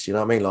possessed. You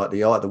know what I mean? Like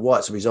the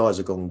whites of his eyes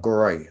have gone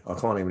grey. I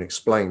can't even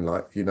explain.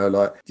 Like,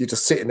 like you're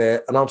just sitting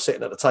there, and I'm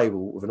sitting at the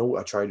table with an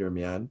Auto Trader in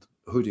my hand,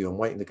 hoodie on,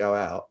 waiting to go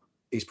out.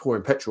 He's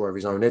pouring petrol over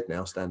his own head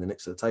now, standing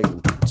next to the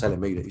table, telling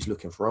me that he's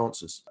looking for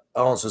answers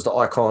that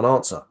I can't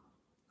answer.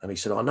 And he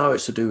said, "I know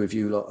it's to do with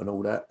you lot and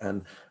all that,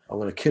 and I'm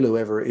going to kill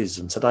whoever it is.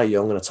 And today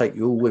I'm going to take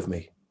you all with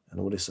me," and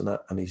all this and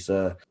that. And he's,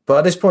 but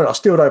at this point, I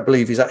still don't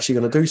believe he's actually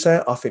going to do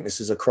so. I think this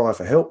is a cry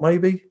for help,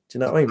 maybe. Do you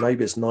know what I mean?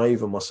 Maybe it's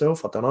naive of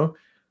myself. I don't know.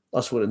 I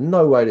thought,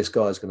 no way this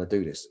guy's going to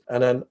do this.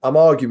 And then I'm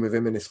arguing with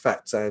him in this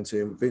fact, saying to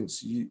him,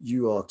 "Vince,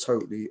 you are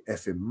totally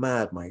effing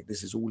mad, mate.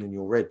 This is all in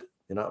your head."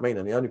 You know what I mean?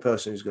 And the only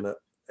person who's going to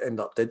end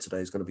up dead today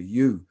is going to be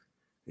you,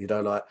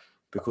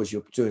 because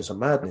you're doing some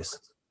madness.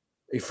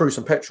 He threw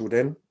some petrol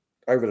then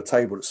over the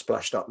table that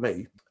splashed up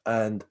me,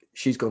 and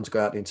she's gone to go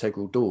out the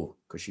integral door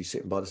because she's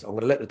sitting by this. "I'm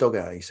going to let the dog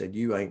out." He said,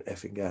 "You ain't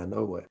effing going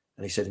nowhere."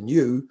 And he said, "And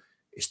you,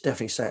 it's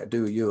definitely something to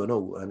do with you and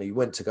all." And he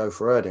went to go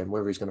for her then,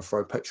 whether he's going to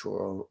throw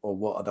petrol or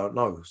what, I don't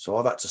know. So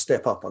I've had to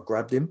step up. I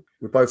grabbed him.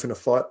 We're both in a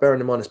fight. Bearing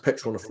in mind there's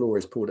petrol on the floor,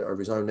 he's poured it over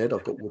his own head.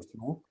 I've got wood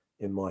floor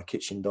in my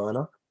kitchen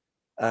diner,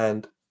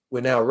 and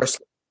we're now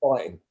wrestling,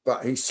 fighting,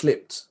 but he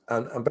slipped.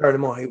 And bearing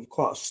in mind, he was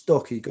quite a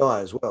stocky guy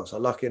as well. So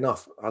lucky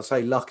enough, I'd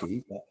say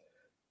lucky, but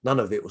none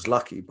of it was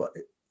lucky. But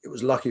it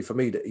was lucky for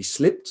me that he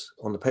slipped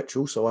on the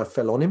petrol, so I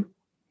fell on him.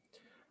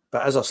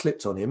 But as I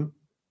slipped on him,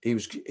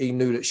 he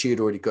knew that she had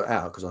already got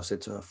out because I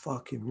said to her,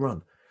 "Fucking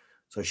run."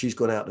 So she's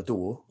gone out the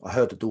door. I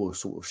heard the door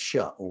sort of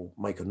shut or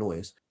make a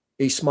noise.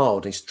 He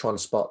smiled. He's trying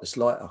to spark this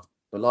lighter.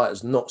 The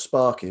lighter's not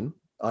sparking,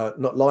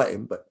 not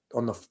lighting, but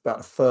on about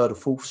the third or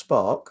fourth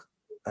spark.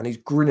 And he's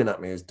grinning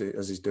at me as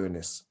he's doing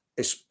this.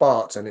 It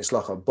sparks and it's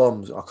like a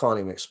bomb. I can't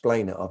even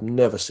explain it. I've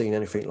never seen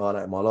anything like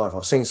that in my life.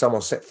 I've seen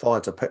someone set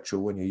fire to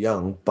petrol when you're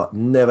young, but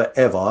never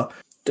ever.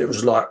 It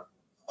was like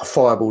a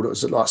fireball that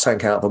was like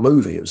something out of a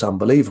movie. It was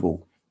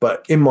unbelievable.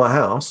 But in my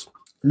house,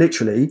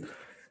 literally,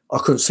 I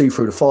couldn't see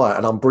through the fire,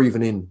 and I'm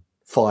breathing in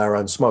fire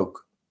and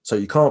smoke. So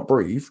you can't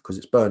breathe because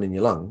it's burning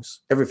your lungs.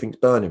 Everything's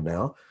burning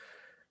now.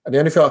 And the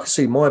only thing I could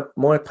see,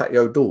 my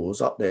patio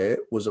doors up there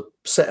was a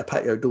set of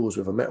patio doors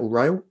with a metal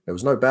rail. There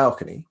was no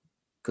balcony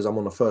because I'm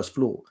on the first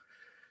floor.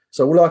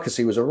 So all I could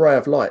see was a ray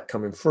of light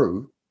coming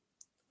through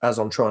as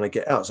I'm trying to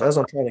get out. So as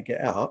I'm trying to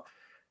get out,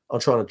 I'm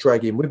trying to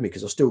drag him with me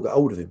because I still got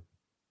hold of him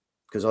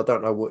because I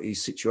don't know what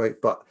he's situated.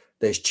 But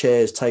there's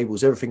chairs,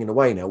 tables, everything in the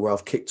way now where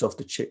I've kicked off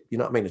the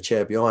the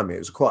chair behind me. It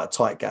was quite a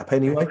tight gap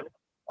anyway.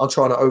 I'm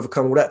trying to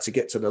overcome all that to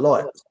get to the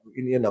light.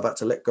 In the end, I've had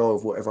to let go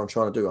of whatever I'm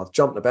trying to do. I've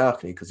jumped the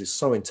balcony because it's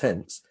so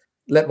intense.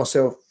 Let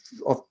myself,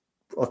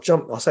 I've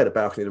jumped, I say the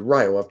balcony, the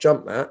rail, I've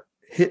jumped that,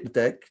 hit the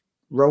deck,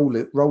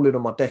 rolling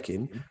on my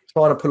decking,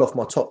 trying to pull off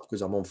my top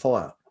because I'm on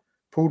fire.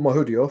 Pulled my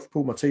hoodie off,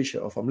 pulled my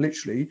t-shirt off. I'd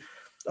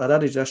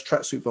had Adidas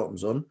tracksuit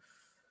bottoms on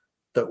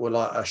that were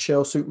like a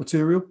shell suit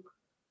material.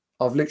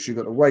 I've literally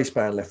got a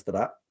waistband left of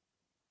that,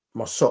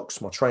 my socks,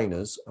 my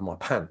trainers, and my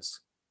pants.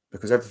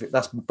 Because everything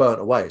that's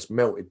burnt away, it's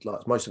melted,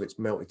 like most of it's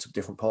melted to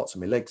different parts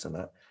of my legs and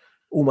that.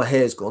 All my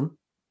hair's gone.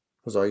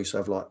 because I used to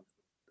have like,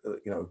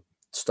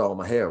 style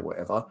my hair or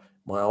whatever.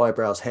 My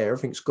eyebrows, hair,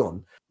 everything's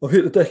gone. I've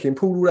hit the decking,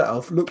 pulled all that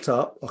off, looked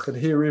up. I could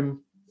hear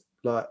him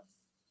like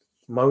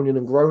moaning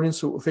and groaning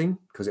sort of thing,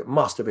 because it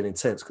must have been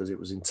intense, because it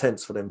was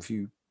intense for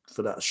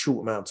for that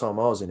short amount of time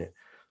I was in it.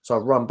 So I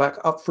run back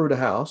up through the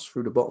house,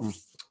 through the bottom,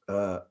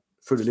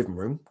 through the living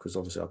room, because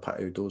obviously our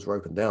patio doors were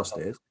open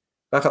downstairs.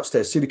 Back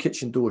upstairs, see the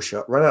kitchen door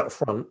shut, ran out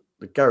the front,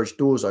 the garage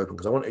doors open,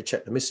 because I wanted to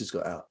check the missus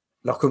got out.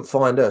 And I couldn't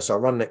find her, so I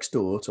run next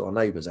door to our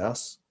neighbour's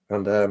house,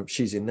 and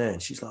she's in there,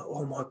 and she's like,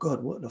 "Oh my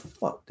God, what the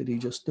fuck did he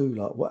just do?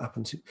 Like, what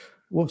happened to,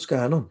 what's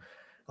going on?"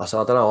 I said,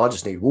 "I don't know, I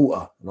just need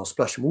water." And I was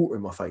splashing water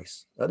in my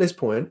face. At this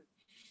point,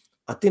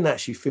 I didn't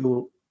actually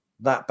feel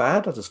that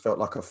bad. I just felt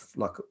like a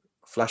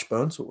flash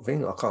burn sort of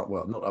thing. I can't,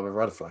 well, not that I've ever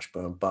had a flash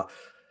burn, but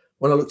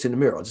when I looked in the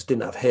mirror, I just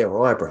didn't have hair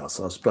or eyebrows.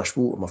 So I splashed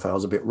water in my face. I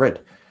was a bit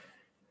red.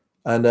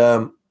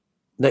 And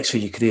next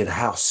thing you could hear the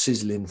house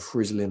sizzling,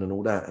 frizzling and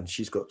all that. And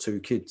she's got 2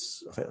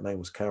 kids. I think her name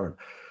was Karen.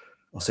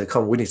 I said,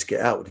 "Come on, we need to get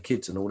out with the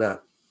kids and all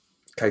that,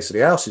 in case of the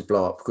houses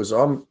blow up," because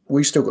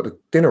we still got the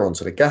dinner on,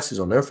 so the gas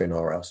is on and everything in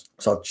our house.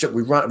 So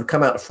we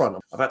come out the front.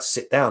 I've had to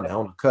sit down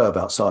now on the curb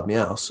outside my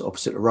house,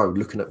 opposite the road,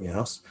 looking at my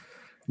house,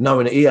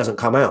 knowing that he hasn't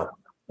come out.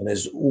 And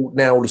there's all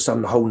of a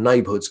sudden the whole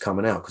neighbourhood's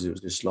coming out, because it was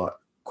just like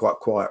quite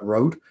quiet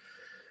road.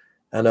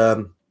 And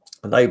a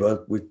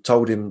neighbour, we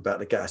told him about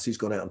the gas. He's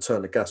gone out and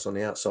turned the gas on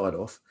the outside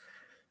off.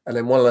 And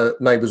then one of the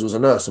neighbours was a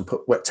nurse and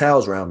put wet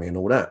towels around me and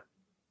all that.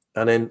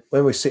 And then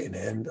when we're sitting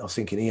there, and I was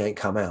thinking he ain't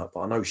come out,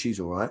 but I know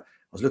she's all right.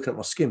 I was looking at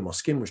my skin. My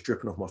skin was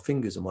dripping off my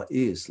fingers and my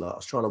ears. Like I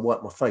was trying to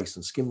wipe my face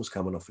and skin was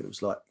coming off. It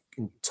was like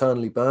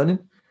internally burning.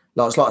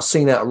 Like it's like a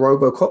scene out of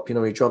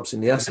RoboCop, he jumps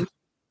in the acid.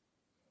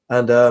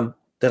 And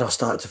then I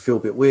started to feel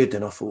a bit weird.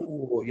 Then I thought,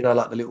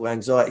 like the little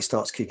anxiety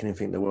starts kicking in,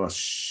 thinking, "Well,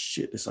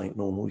 shit, this ain't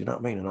normal." You know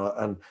what I mean?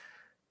 And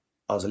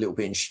I was a little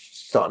bit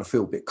starting to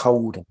feel a bit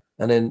cold.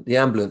 And then the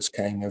ambulance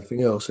came and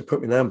everything else. They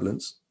put me in the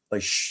ambulance. They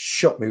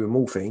shot me with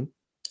morphine.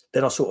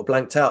 Then I sort of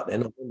blanked out.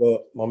 Then I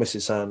remember my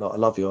missus saying, like, "I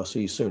love you, I'll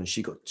see you soon." And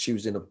she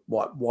was in a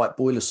white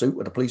boiler suit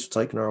when the police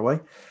were taking her away.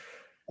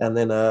 And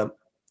then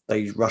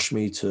they rushed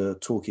me to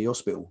Torquay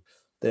Hospital.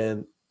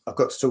 Then I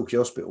got to Torquay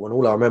Hospital, and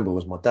all I remember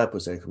was my dad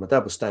was there, because my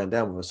dad was staying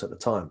down with us at the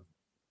time,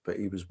 but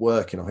he was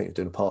working. I think he was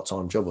doing a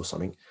part-time job or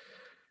something.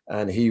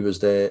 And he was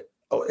there.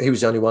 He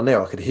was the only one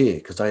there I could hear,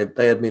 because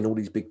they had me in all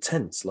these big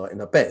tents, like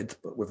in a bed,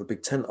 but with a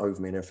big tent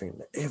over me and everything.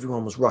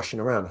 Everyone was rushing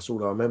around. That's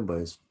all I remember.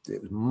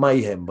 It was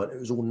mayhem, but it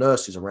was all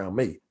nurses around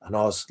me. And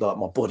I was like,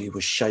 my body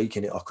was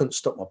shaking. I couldn't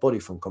stop my body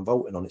from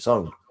convulsing on its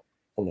own,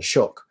 on the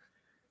shock.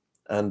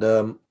 And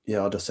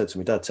I just said to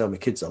my dad, "Tell my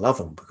kids I love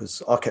them,"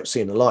 because I kept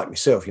seeing the light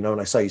myself. When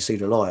they say you see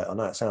the light, I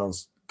know it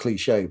sounds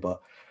cliche, but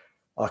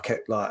I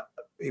kept like,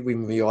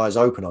 even with my eyes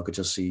open, I could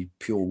just see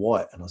pure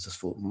white. And I just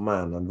thought,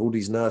 man, and all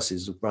these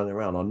nurses running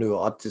around,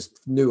 I just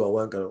knew I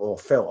weren't going to, or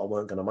felt I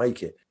weren't going to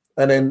make it.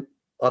 And then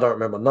I don't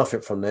remember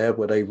nothing from there,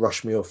 where they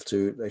rushed me off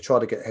they tried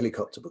to get a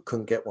helicopter, but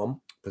couldn't get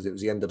one, because it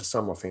was the end of the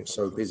summer. I think it's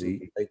so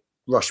busy. They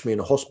rushed me in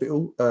a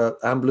hospital,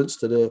 ambulance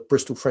to the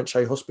Bristol French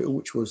A Hospital,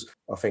 which was,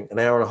 I think, an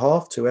hour and a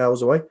half, 2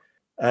 hours away.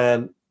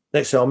 And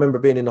next thing I remember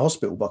being in the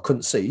hospital, but I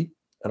couldn't see,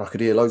 and I could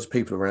hear loads of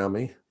people around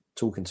me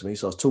talking to me.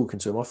 So I was talking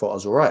to them. I thought I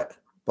was all right,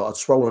 but I'd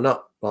swollen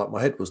up. Like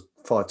my head was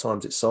 5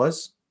 times its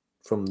size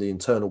from the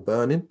internal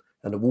burning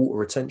and the water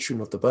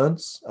retention of the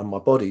burns. And my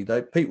body,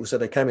 people said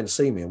they came in to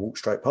see me and walked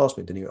straight past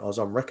me. I was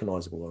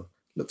unrecognisable.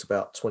 I looked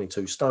about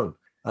 22 stone.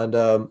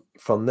 And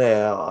from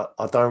there,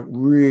 I don't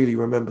really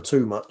remember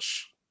too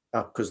much,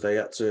 because they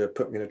had to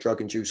put me in a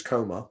drug-induced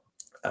coma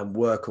and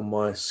work on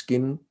my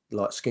skin,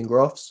 like skin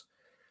grafts,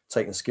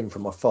 taking skin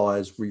from my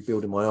thighs,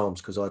 rebuilding my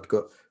arms, because I'd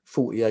got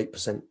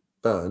 48%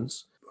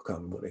 burns. I can't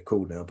remember what they're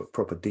called now, but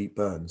proper deep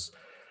burns.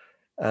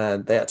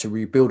 And they had to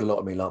rebuild a lot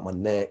of me, like my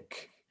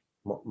neck,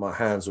 my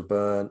hands were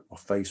burnt, my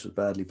face was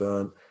badly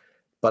burnt.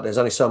 But there's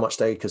only so much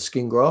they could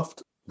skin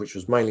graft, which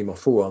was mainly my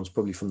forearms,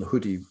 probably from the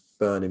hoodie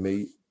burning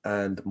me,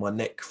 and my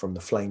neck from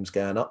the flames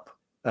going up.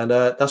 And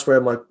that's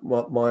where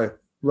my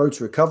road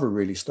to recovery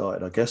really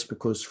started, I guess,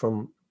 because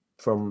from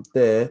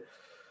there,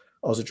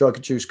 I was a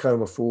drug-induced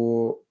coma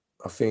for,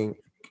 I think,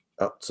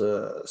 up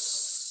to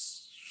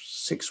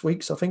 6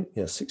 weeks, I think.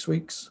 Yeah, 6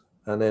 weeks.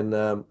 And then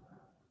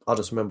I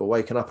just remember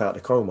waking up out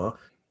of the coma,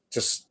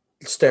 just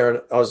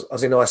staring. I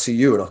was in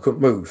ICU and I couldn't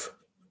move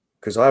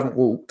because I haven't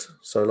walked.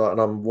 So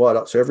and I'm wired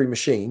up to every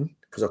machine,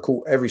 because I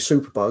caught every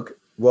superbug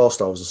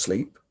whilst I was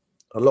asleep.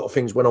 A lot of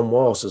things went on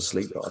whilst I was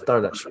asleep that I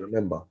don't actually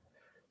remember.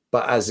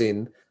 But as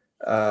in,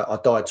 I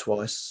died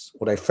twice.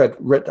 Or not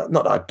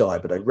that I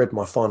died, but they read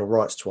my final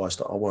rites twice,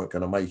 that I weren't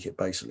going to make it,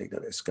 basically,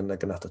 that they're going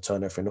to have to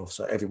turn everything off.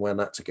 So everyone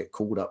had to get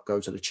called up, go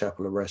to the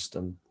chapel arrest,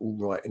 and all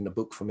write in the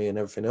book for me and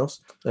everything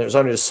else. And it was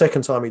only the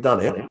second time he'd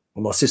done it,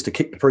 and my sister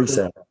kicked the priest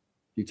out.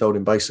 She told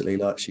him basically,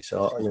 like, she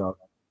said,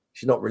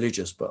 she's not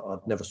religious, but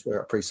I'd never swear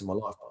at a priest in my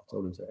life. I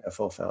told him to F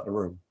off out of the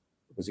room,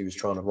 because he was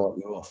trying to write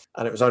me off.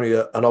 And it was only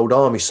an old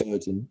army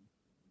surgeon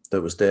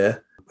that was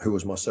there, who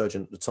was my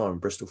surgeon at the time,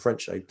 Bristol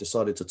French. They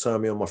decided to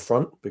turn me on my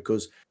front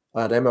because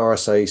I had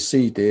MRSA,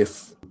 C.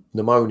 diff,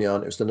 pneumonia,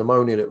 and it was the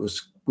pneumonia that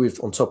was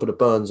with on top of the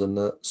burns and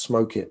the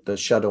smoke, the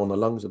shadow on the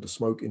lungs of the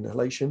smoke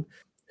inhalation.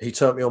 He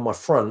turned me on my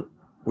front,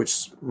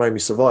 which made me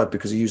survive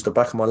because he used the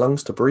back of my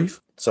lungs to breathe.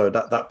 So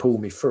that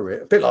pulled me through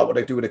it. A bit like what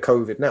they do with the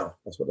COVID now.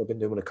 That's what they've been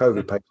doing with the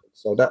COVID patients.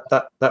 So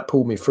that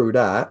pulled me through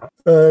that.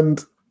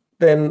 And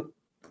then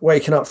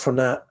waking up from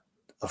that,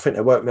 I think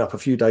they woke me up a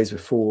few days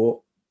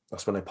before.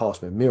 That's when they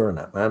passed me a mirror and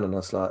that, man. And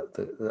that's like,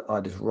 I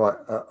had this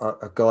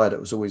a guy that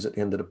was always at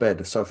the end of the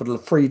bed. So for the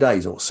 3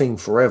 days, or it seemed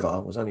forever,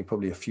 it was only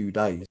probably a few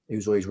days, he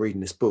was always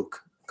reading this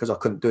book because I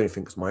couldn't do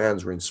anything because my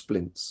hands were in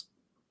splints.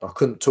 I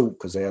couldn't talk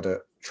because they had a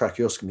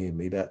tracheostomy in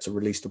me. They had to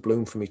release the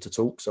balloon for me to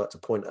talk. So I had to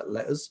point at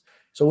letters.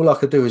 So all I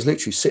could do is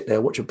literally sit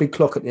there, watch a big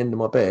clock at the end of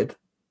my bed,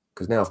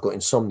 because now I've got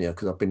insomnia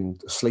because I've been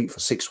asleep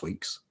for 6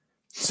 weeks.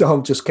 So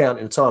I'm just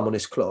counting the time on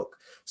this clock,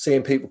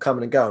 seeing people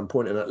coming and going,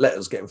 pointing at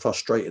letters, getting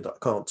frustrated that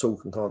I can't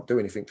talk and can't do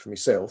anything for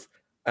myself,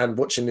 and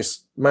watching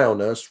this male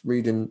nurse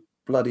reading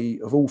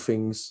bloody, of all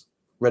things,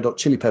 Red Hot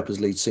Chili Peppers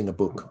lead singer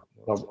book.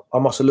 I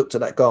must have looked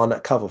at that guy on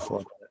that cover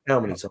for how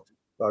many times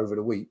over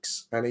the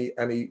weeks, and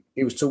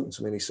he was talking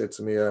to me and he said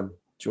to me, do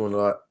you want to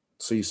like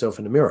see yourself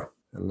in the mirror?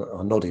 And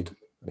I nodded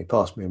and he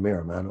passed me a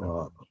mirror, man.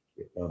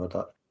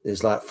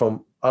 It's like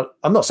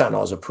I'm not saying I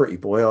was a pretty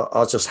boy. I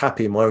was just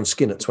happy in my own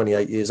skin at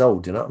 28 years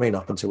old. You know what I mean?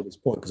 Up until this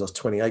point, because I was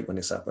 28 when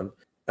this happened.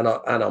 And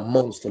a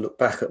monster looked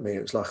back at me.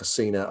 It was like a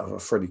scene out of a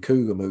Freddy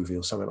Krueger movie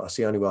or something. That's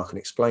the only way I can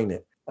explain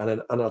it.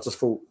 And I just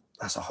thought,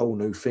 that's a whole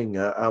new thing.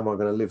 How am I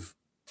going to live?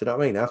 Do you know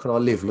what I mean? How can I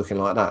live looking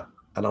like that?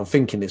 And I'm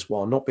thinking this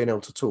while not being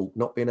able to talk,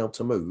 not being able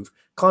to move,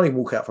 can't even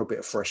walk out for a bit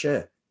of fresh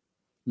air.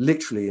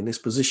 Literally in this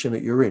position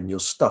that you're in, you're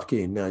stuck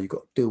in. Now you've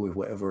got to deal with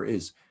whatever it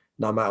is.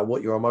 No matter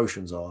what your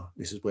emotions are,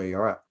 this is where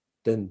you're at.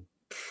 Then,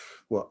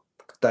 what,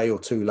 a day or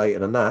two later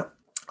than that,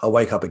 I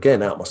wake up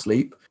again out of my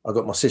sleep. I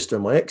got my sister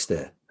and my ex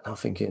there. And I'm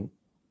thinking,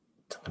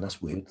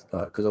 that's weird.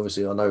 Because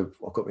obviously I know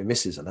I've got my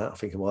missus and that. I'm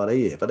thinking, why are they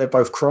here? But they're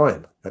both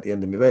crying at the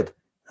end of my bed.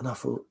 And I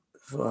thought,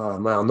 oh,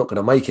 man, I'm not going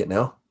to make it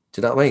now.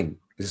 Do you know what I mean?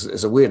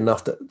 It's weird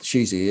enough that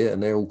she's here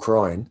and they're all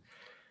crying.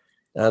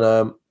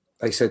 And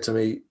they said to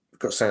me, I've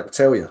got something to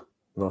tell you.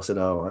 And I said,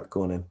 oh, all right,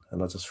 go on in.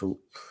 And I just thought,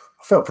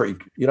 I felt pretty,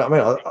 you know what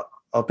I mean?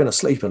 I've been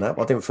asleep and that,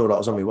 but I didn't feel like I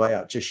was on my way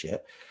out just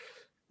yet.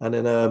 And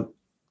then, and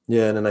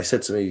then they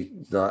said to me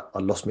that I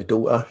lost my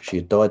daughter. She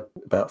had died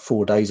about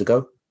 4 days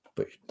ago.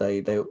 But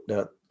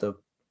the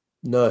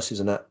nurses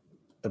and that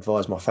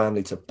advised my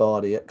family to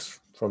bar the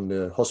ex from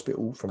the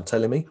hospital from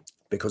telling me,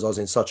 because I was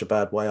in such a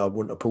bad way I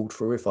wouldn't have pulled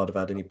through if I'd have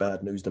had any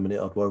bad news the minute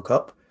I'd woke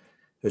up.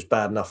 It was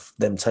bad enough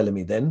them telling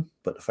me then,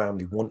 but the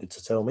family wanted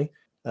to tell me.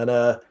 And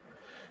that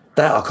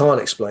I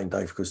can't explain,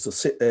 Dave, because to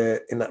sit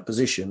there in that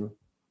position,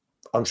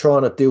 I'm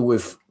trying to deal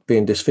with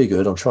being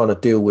disfigured. I'm trying to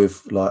deal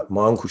with like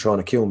my uncle trying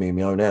to kill me in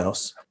my own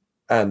house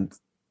and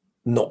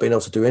not being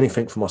able to do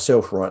anything for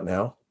myself right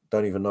now.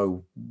 Don't even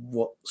know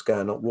what's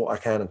going on, what I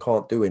can and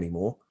can't do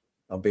anymore.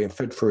 I'm being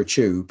fed through a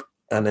tube.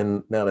 And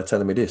then now they're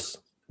telling me this.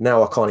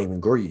 Now I can't even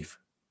grieve.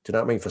 Do you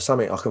know what I mean? For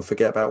something, I can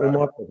forget about all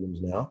my problems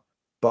now,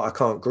 but I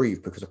can't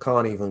grieve because I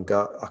can't even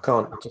go, I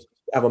can't just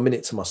have a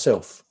minute to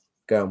myself,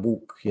 go and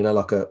walk, you know,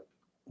 like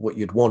what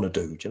you'd want to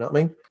do. Do you know what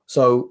I mean?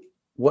 So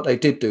what they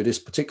did do, this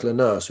particular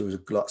nurse who was,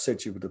 like I said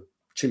to you with the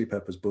Chili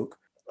Peppers book,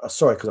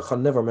 sorry, because I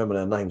can never remember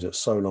their names. It's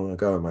so long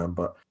ago, man,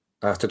 but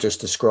I have to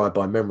just describe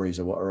by memories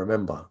of what I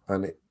remember.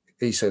 And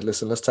he said,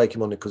 listen, let's take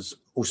him on it, because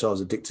also I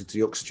was addicted to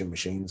the oxygen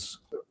machines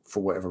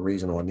for whatever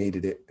reason, or I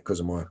needed it because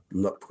of my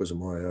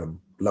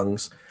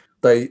lungs.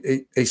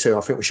 He said,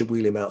 I think we should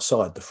wheel him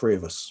outside, the three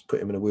of us, put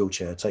him in a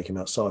wheelchair, take him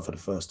outside for the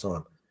first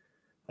time.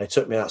 They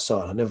took me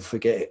outside. I'll never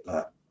forget it.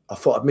 Like, I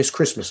thought I'd missed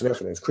Christmas and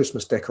everything. It was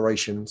Christmas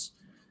decorations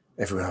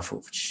everywhere. I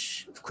thought,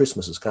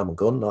 Christmas has come and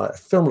gone. Like, it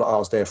felt like I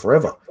was there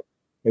forever.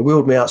 They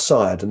wheeled me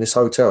outside, and this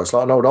hotel, it's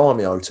like an old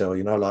army hotel,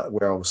 you know, like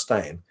where I was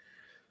staying.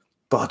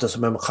 But I just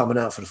remember coming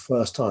out for the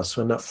first time,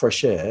 smelling that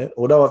fresh air.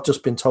 Although I've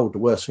just been told the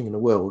worst thing in the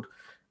world,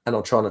 and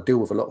I'm trying to deal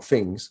with a lot of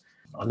things,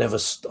 I never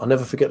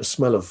forget the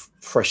smell of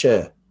fresh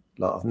air.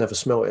 Like, I've never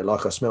smelled it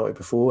like I smelled it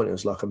before, and it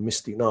was like a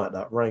misty night,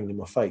 that rain in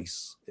my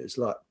face. It was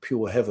like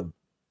pure heaven.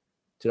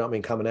 Do you know what I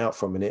mean? Coming out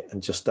from it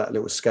and just that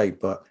little escape.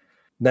 But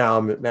now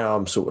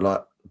I'm sort of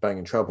like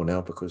banging trouble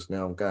now, because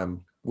now I'm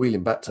going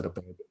wheeling back to the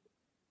bed,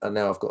 and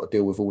now I've got to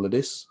deal with all of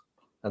this.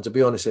 And to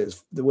be honest,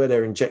 it's the way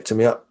they're injecting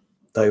me up,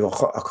 Dave,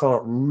 I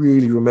can't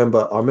really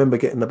remember. I remember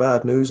getting the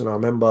bad news, and I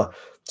remember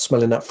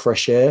smelling that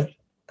fresh air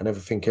and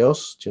everything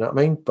else. Do you know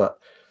what I mean? But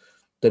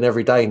then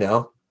every day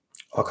now,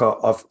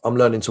 I'm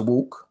learning to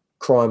walk,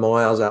 crying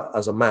my eyes out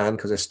as a man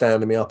because they're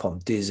standing me up. I'm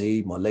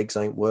dizzy. My legs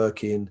ain't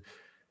working.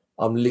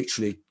 I'm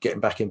literally getting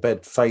back in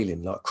bed,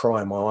 failing, like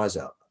crying my eyes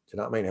out. Do you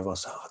know what I mean?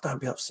 Everyone's like, oh,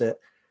 don't be upset.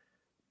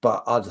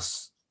 But I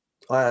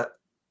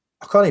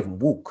can't even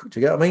walk. Do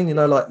you get what I mean? You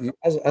know, like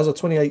as a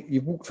 28,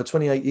 you've walked for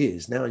 28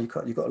 years. Now you've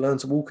got to learn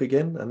to walk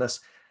again.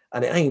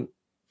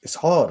 It's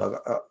hard.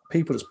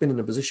 People that's been in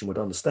a position would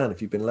understand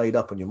if you've been laid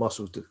up on your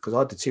muscles, because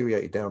I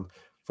deteriorated down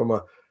from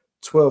a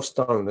 12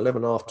 stone,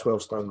 11 and a half,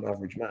 12 stone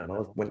average man.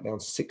 I went down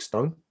to 6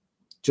 stone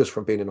just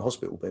from being in a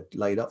hospital bed,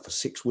 laid up for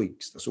 6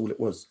 weeks. That's all it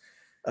was.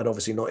 And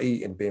obviously not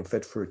eating, being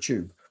fed through a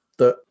tube.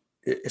 that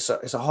it's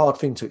a hard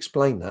thing to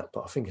explain that,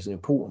 but I think it's an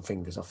important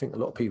thing because I think a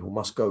lot of people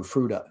must go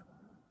through that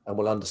and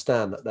will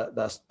understand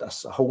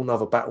that's a whole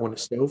nother battle in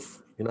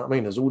itself. You know what I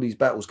mean? There's all these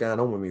battles going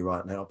on with me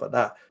right now, but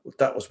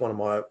that was one of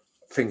my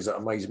things that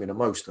amazed me the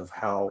most, of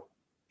how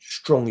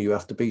strong you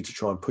have to be to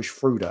try and push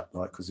through that,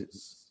 like, because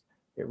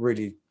it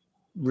really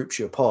rips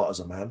you apart as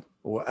a man,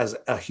 or as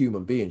a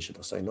human being, should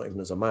I say, not even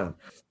as a man.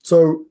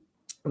 So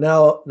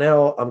now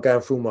I'm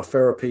going through my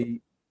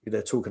therapy.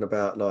 They're talking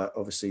about, like,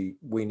 obviously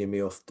weaning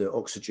me off the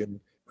oxygen,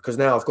 because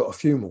now I've got a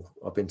funeral.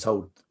 I've been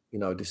told,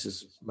 this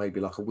is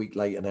maybe like a week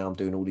later now. I'm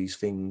doing all these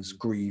things,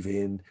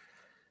 grieving,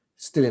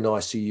 still in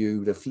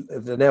ICU.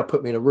 They've now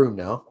put me in a room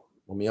now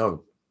on my own.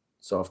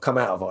 So I've come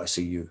out of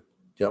ICU. Do you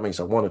know what I mean?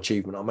 So one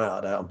achievement, I'm out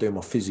of that. I'm doing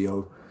my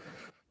physio.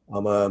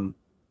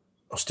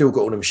 I've still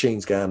got all the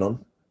machines going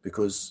on,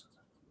 because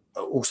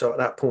also at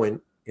that point,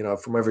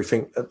 from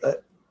everything,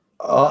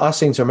 I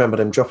seem to remember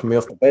them dropping me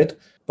off the bed,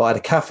 but I had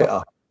a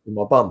catheter in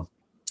my bum.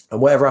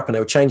 And whatever happened, they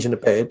were changing the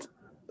bed.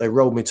 They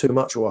rolled me too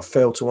much, or I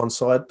fell to one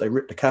side. They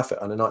ripped the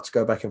catheter, and then I had to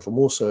go back in for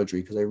more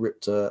surgery because they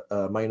ripped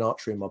a main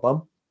artery in my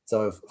bum.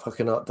 So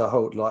fucking the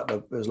whole,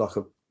 it was like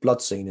a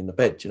blood scene in the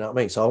bed. Do you know what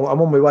I mean? So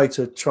I'm on my way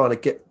to trying to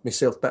get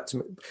myself back to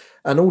me.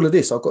 And all of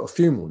this, I've got a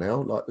funeral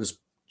now, like, it was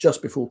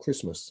just before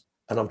Christmas.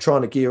 And I'm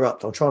trying to gear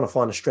up. I'm trying to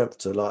find the strength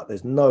to, like,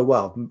 there's no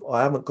way.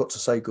 I haven't got to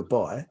say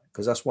goodbye,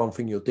 because that's one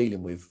thing you're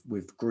dealing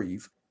with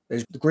grief.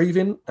 There's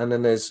grieving, and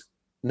then there's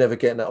never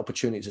getting that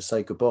opportunity to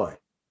say goodbye.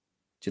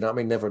 Do you know what I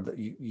mean? Never.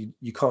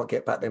 You can't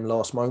get back them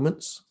last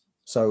moments.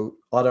 So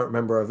I don't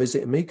remember her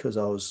visiting me because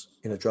I was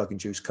in a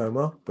drug-induced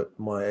coma, but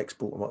my ex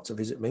brought them up to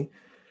visit me.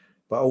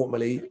 But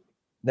ultimately,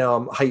 now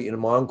I'm hating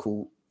my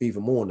uncle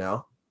even more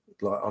now.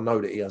 Like, I know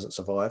that he hasn't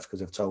survived because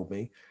they've told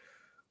me.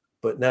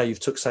 But now you've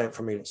took something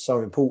from me that's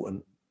so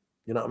important.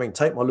 You know what I mean?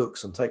 Take my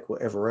looks and take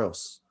whatever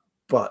else.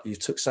 But you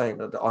took something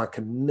that I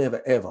can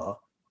never, ever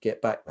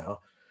get back now.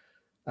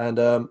 And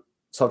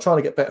so I'm trying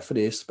to get better for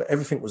this, but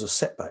everything was a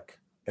setback.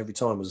 Every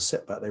time was a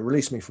setback. They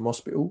released me from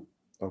hospital.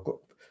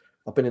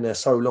 I've been in there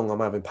so long, I'm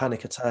having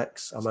panic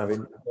attacks.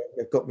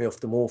 They've got me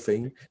off the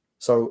morphine.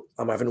 So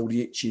I'm having all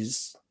the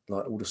itches,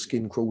 like all the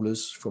skin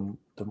crawlers from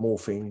the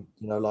morphine,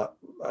 like,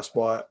 that's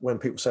why when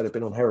people say they've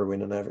been on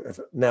heroin, and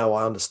now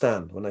I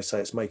understand when they say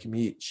it's making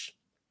me itch.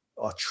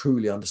 I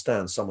truly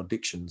understand some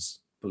addictions,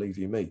 believe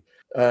you me.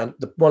 And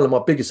one of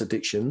my biggest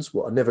addictions,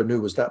 what I never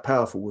knew was that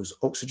powerful, was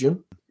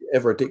oxygen.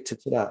 Ever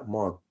addicted to that?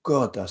 My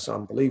God, that's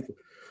unbelievable.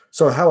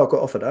 So how I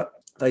got off of that,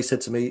 they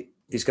said to me,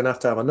 he's going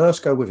to have a nurse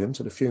go with him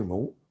to the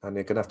funeral, and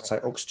they're going to have to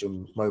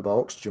take mobile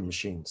oxygen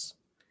machines,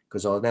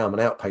 because now I'm an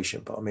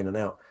outpatient, but I'm in and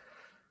out.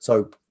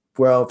 So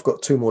I've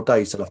got 2 more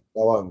days till I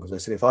go home, because they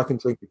said if I can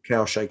drink a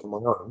cow shake on my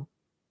own,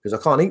 because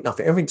I can't eat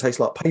nothing, everything tastes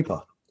like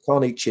paper. I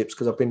can't eat chips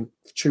because I've been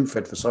chew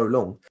fed for so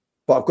long.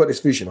 But I've got this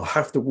vision. I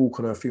have to walk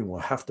on her funeral.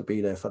 I have to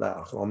be there for that.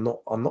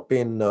 I'm not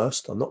being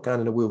nursed. I'm not going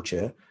in a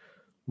wheelchair.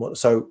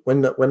 So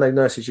when the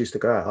nurses used to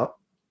go out,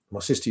 my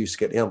sister used to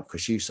get the ump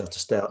because she used to have to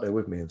stay out there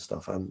with me and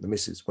stuff. And the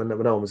missus, when no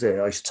one was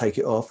there, I used to take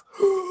it off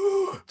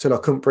till I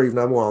couldn't breathe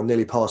no more. I'm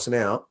nearly passing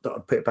out. That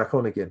I'd put it back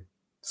on again.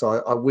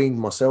 So I weaned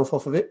myself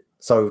off of it.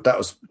 So that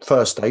was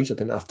first stage. I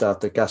didn't have to have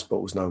the gas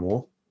bottles no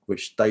more,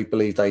 which they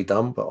believed they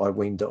done, but I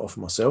weaned it off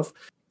myself.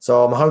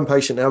 So I'm a home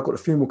patient now. I've got a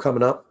funeral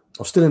coming up.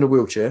 I'm still in a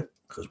wheelchair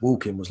because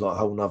walking was like a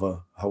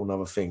whole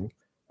nother thing.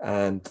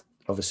 And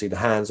obviously the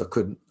hands, I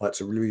had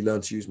to really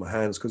learn to use my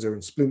hands because they're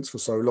in splints for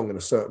so long in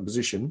a certain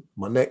position.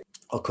 My neck,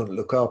 I couldn't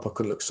look up. I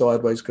couldn't look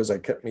sideways because they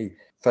kept me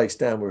face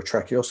down with a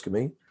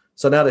tracheostomy.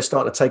 So now they're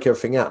starting to take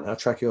everything out now.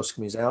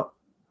 Tracheostomy's out,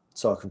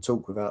 so I can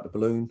talk without the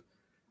balloon.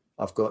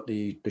 I've got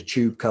the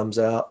tube comes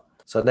out.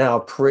 So now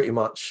I've pretty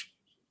much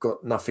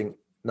got nothing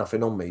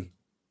on me.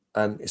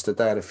 And it's the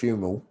day of the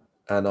funeral,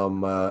 and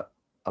I'm an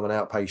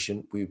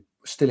outpatient. We're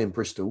still in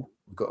Bristol.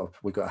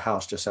 We've got a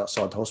house just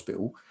outside the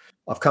hospital.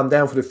 I've come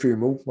down for the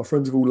funeral. My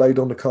friends have all laid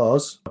on the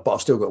cars, but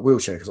I've still got a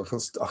wheelchair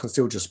because I can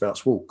still just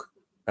about walk.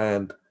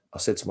 And I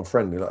said to my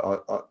friend,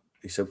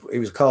 he said, he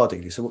was a car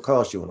dealer. He said, what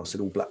cars do you want? I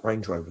said, all black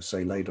Range Rovers. So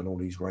he laid on all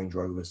these Range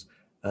Rovers.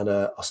 And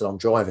I said, I'm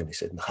driving. He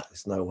said, no,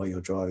 there's no way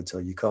you're driving. So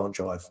you can't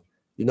drive.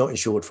 You're not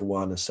insured for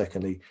one. And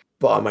secondly,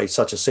 but I made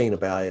such a scene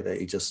about it that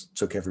he just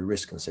took every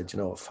risk and said, you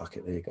know what, fuck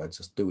it, there you go.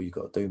 Just do what you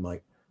got to do,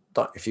 mate.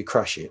 If you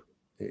crash it,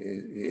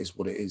 it is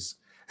what it is.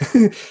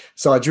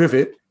 So I drove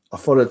it. I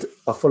followed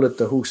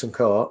the horse and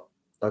cart.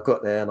 I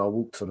got there and I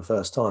walked for the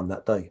first time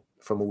that day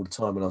from all the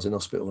time when I was in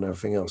hospital and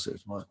everything else. It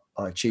was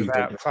I achieved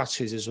without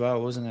crutches as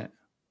well, wasn't it?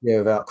 Yeah,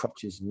 without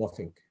crutches,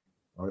 nothing.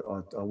 I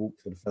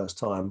walked for the first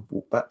time,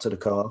 walked back to the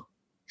car,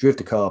 drove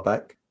the car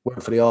back,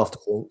 went for the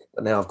afterthink,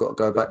 but now I've got to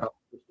go back up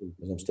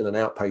because I'm still an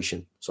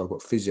outpatient. So I've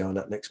got physio on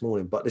that next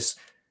morning. But this,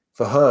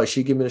 for her,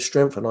 she gave me the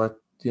strength, and I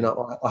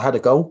had a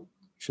goal,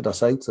 should I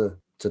say,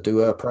 to do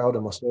her proud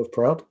and myself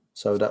proud.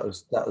 So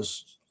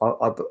that's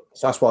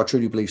why I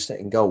truly believe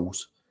setting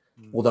goals,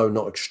 although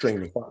not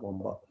extremely that one,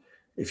 but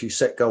if you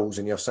set goals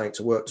and you have something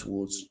to work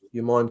towards,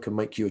 your mind can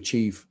make you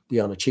achieve the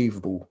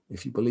unachievable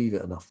if you believe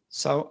it enough.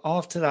 So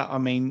after that, I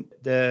mean,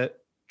 the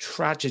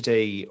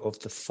tragedy of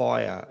the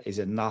fire is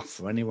enough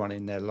for anyone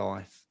in their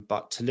life,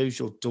 but to lose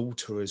your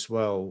daughter as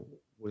well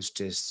was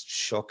just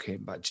shocking.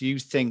 But do you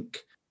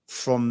think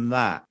from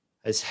that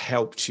has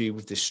helped you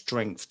with the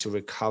strength to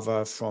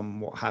recover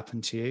from what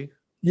happened to you?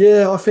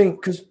 Yeah, I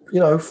think because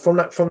from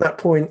that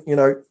point,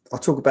 I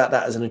talk about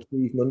that as an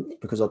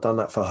achievement because I've done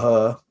that for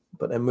her.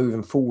 But then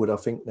moving forward, I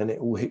think then it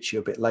all hits you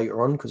a bit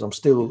later on because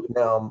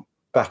I'm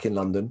back in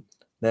London.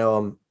 Now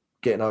I'm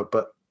getting out,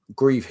 but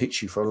grief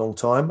hits you for a long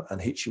time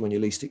and hits you when you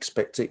least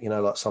expect it.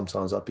 Like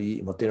sometimes I'd be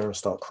eating my dinner and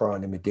start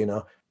crying in my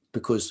dinner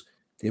because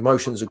the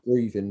emotions of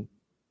grieving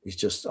is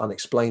just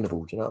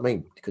unexplainable. Do you know what I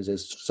mean? Because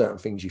there's certain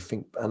things you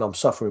think, and I'm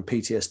suffering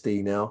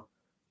PTSD now.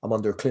 I'm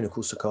under a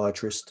clinical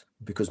psychiatrist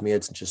because my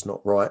head's just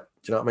not right. Do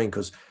you know what I mean?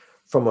 Because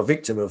from a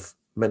victim of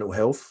mental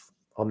health,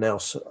 I'm now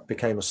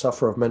became a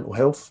sufferer of mental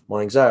health.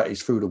 My anxiety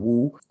is through the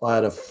wall. I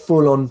had a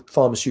full-on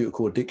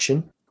pharmaceutical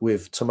addiction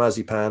with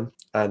temazepam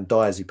and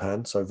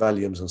diazepam, so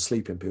Valiums and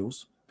sleeping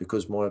pills,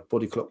 because my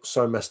body clock was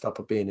so messed up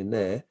of being in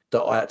there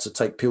that I had to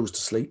take pills to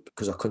sleep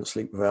because I couldn't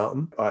sleep without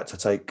them. I had to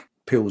take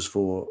pills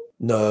for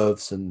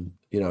nerves and,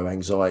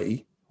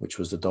 anxiety, which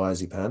was the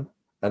diazepam.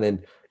 And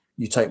then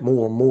you take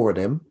more and more of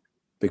them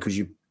because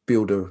you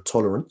build a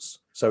tolerance.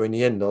 So in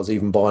the end, I was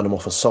even buying them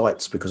off of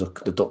sites because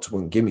the doctor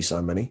wouldn't give me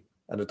so many.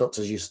 And the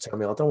doctors used to tell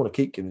me, I don't want to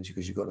keep giving you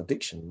because you've got an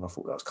addiction. And I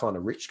thought that was kind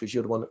of rich because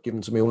you're the one that gave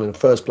them to me all in the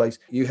first place.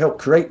 You helped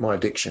create my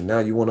addiction. Now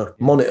you want to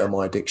monitor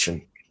my addiction.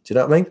 Do you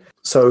know what I mean?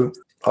 So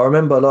I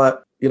remember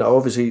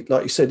obviously,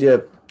 like you said,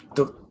 the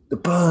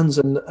burns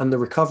and the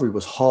recovery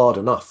was hard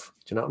enough.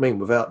 Do you know what I mean?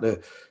 Without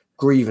the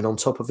grieving on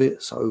top of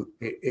it. So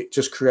it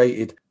just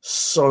created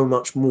so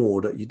much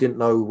more that you didn't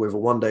know whether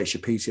one day it's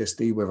your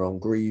PTSD, whether I'm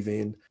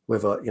grieving,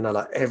 whether,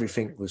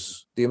 everything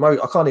was the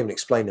emotion. I can't even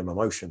explain them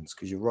emotions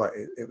because you're right.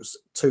 It was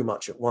too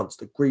much at once.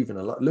 The grieving,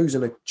 like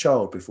losing a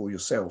child before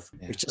yourself.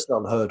 Yeah. It's just an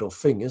unheard of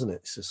thing, isn't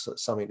it? It's just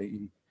something that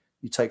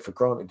you take for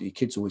granted that your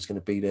kid's always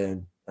going to be there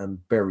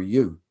and bury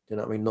you. You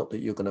know what I mean? Not that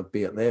you're going to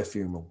be at their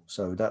funeral.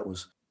 So that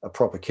was a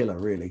proper killer,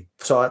 really.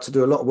 So I had to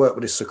do a lot of work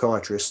with this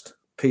psychiatrist.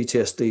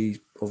 PTSD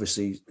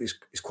obviously is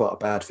quite a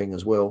bad thing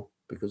as well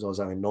because I was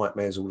having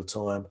nightmares all the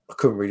time. I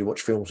couldn't really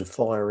watch films with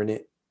fire in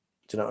it.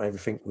 Do you know,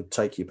 everything would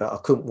take you back. I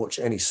couldn't watch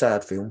any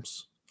sad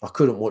films. I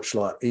couldn't watch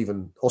like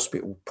even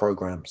hospital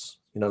programs,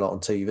 like on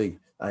TV,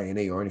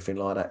 A&E or anything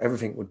like that.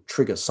 Everything would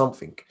trigger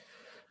something.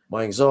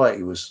 My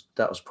anxiety was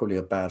probably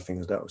a bad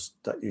thing.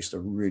 That used to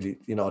really,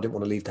 I didn't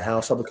want to leave the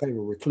house. I became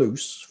a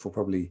recluse for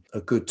probably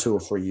a good 2 or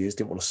 3 years.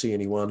 Didn't want to see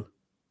anyone.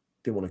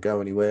 Didn't want to go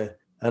anywhere.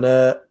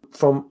 And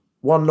from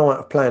one night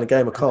of playing a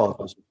game of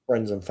cards with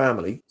friends and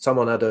family,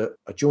 someone had a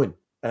joint.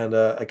 And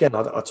again,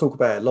 I talk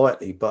about it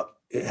lightly, but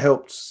it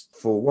helps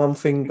for one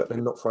thing, but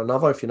then not for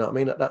another, if you know what I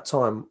mean. At that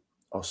time,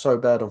 I was so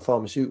bad on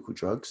pharmaceutical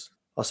drugs.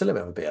 I said, let me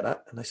have a bit of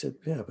that. And they said,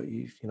 yeah, but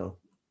I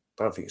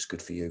don't think it's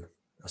good for you.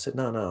 I said,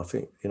 no, I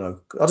think,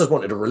 I just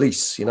wanted a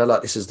release,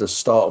 like this is the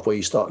start of where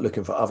you start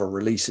looking for other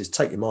releases,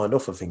 take your mind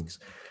off of things.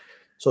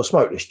 So I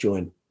smoked this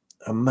joint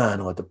and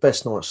man, I had the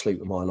best night's sleep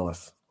of my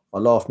life. I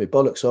laughed my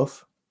bollocks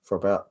off for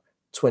about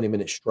 20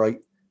 minutes straight.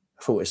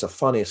 I thought it's the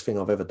funniest thing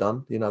I've ever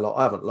done.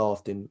 I haven't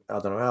laughed in, I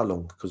don't know how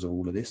long because of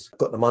all of this.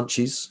 Got the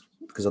munchies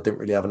because I didn't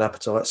really have an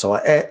appetite. So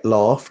I ate,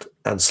 laughed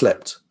and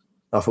slept.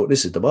 I thought,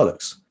 this is the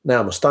bollocks. Now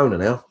I'm a stoner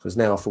now because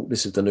now I thought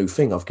this is the new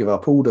thing. I've given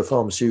up all the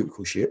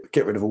pharmaceutical shit,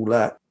 get rid of all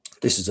that.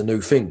 This is a new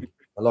thing.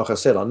 And like I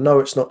said, I know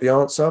it's not the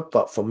answer,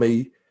 but for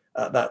me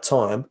at that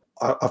time,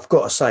 I've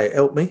got to say it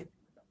helped me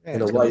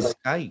in a way.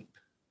 Escape.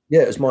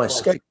 Yeah, it was my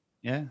escape.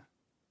 Yeah.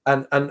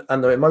 And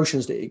the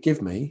emotions that it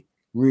gave me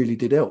really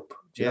did help.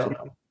 Do you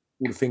know?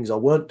 All the things I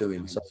weren't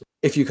doing. So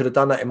if you could have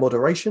done that in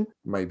moderation,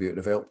 maybe it would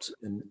have helped.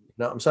 And you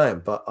know what I'm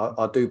saying? But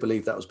I do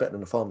believe that was better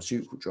than the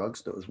pharmaceutical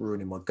drugs that was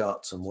ruining my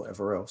guts and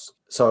whatever else.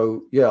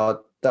 So yeah,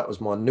 that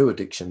was my new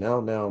addiction.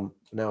 Now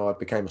I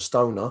became a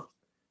stoner.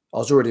 I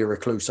was already a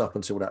recluse up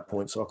until that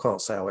point, so I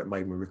can't say how it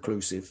made me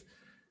reclusive,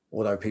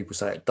 although people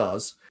say it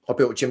does. I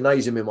built a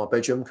gymnasium in my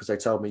bedroom because they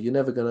told me you're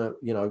never going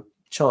to,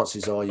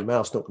 chances are your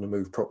mouth's not going to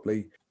move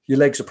properly. Your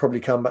legs will probably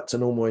come back to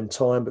normal in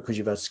time because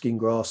you've had skin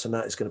grafts and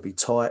that is going to be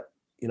tight,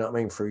 you know what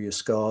I mean, through your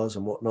scars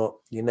and whatnot.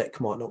 Your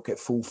neck might not get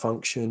full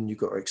function. You've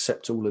got to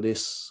accept all of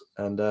this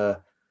and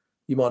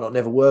you might not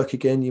never work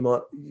again.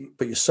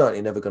 But you're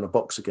certainly never going to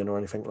box again or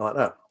anything like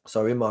that.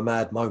 So in my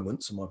mad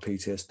moments and my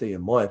PTSD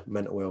and my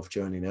mental health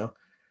journey now,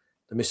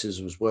 the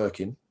missus was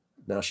working.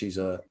 Now she's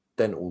a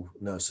dental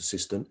nurse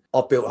assistant.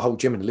 I've built a whole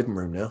gym in the living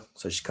room now.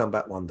 So she's come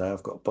back one day.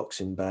 I've got a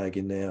boxing bag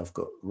in there. I've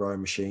got a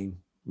rowing machine,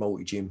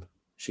 multi-gym.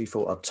 She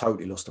thought I'd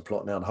totally lost the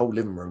plot now. The whole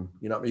living room,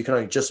 you can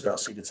only just about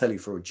see the telly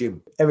for a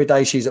gym. Every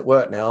day she's at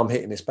work now, I'm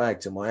hitting this bag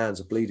till my hands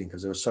are bleeding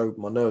because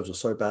my nerves were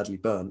so badly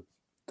burnt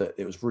that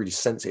it was really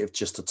sensitive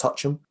just to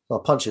touch them. I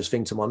punched this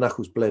thing till my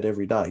knuckles bled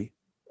every day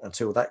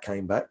until that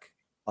came back.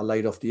 I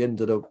laid off the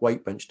end of the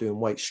weight bench doing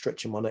weights,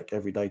 stretching my neck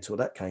every day till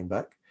that came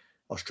back.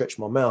 I stretched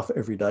my mouth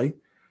every day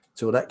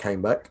till that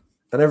came back.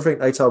 And everything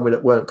they told me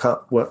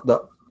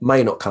that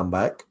may not come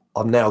back,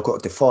 I've now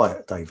got to defy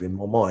it, Dave, in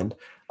my mind.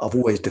 I've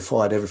always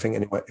defied everything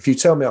anyway. If you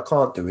tell me I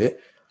can't do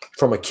it,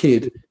 from a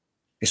kid,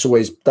 it's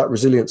always, that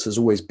resilience has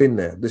always been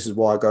there. This is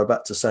why I go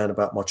back to saying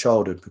about my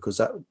childhood, because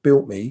that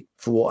built me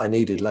for what I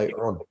needed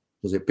later on,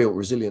 because it built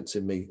resilience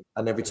in me.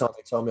 And every time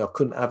they told me I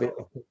couldn't have it,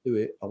 I couldn't do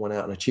it, I went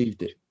out and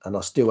achieved it. And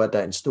I still had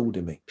that installed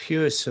in me.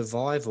 Pure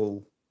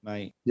survival,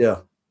 mate. Yeah.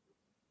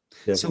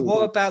 So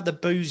what about the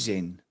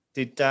boozing?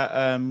 Did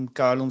that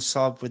go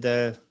alongside with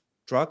the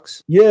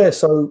drugs? Yeah,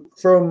 so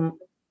from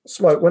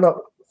smoke, when I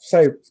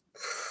say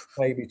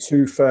maybe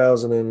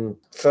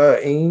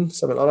 2013,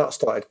 something like that, I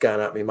started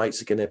going out with my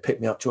mates again. They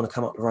pick me up. Do you want to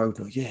come up the road?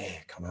 And yeah,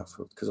 come out,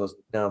 because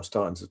now I'm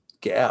starting to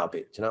get out a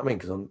bit. Do you know what I mean?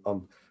 Because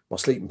I'm my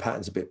sleeping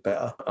pattern's a bit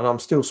better, and I'm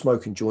still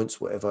smoking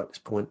joints, whatever, at this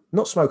point.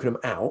 Not smoking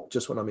them out,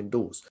 just when I'm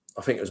indoors.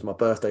 I think it was my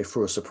birthday,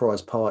 for a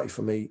surprise party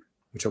for me,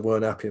 which I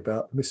weren't happy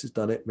about. Mrs.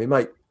 done it. My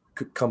mate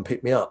could come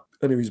pick me up.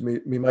 And it was me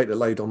mate that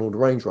laid on all the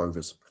Range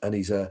Rovers. And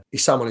he's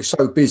someone who's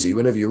so busy,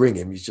 whenever you ring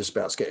him, he's just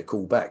about to get a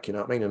call back, you know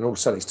what I mean? And all of a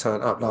sudden he's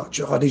turned up like,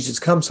 I need you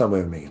to come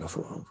somewhere with me. And I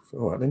thought, oh,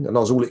 all right then. And I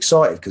was all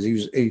excited, because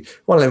he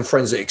one of them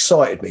friends that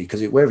excited me,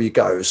 because wherever you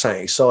go, it was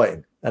something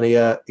exciting. And he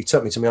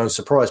took me to my own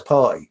surprise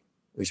party,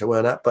 which I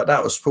weren't at, but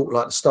that was sort of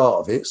like the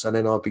start of it. So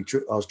then I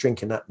was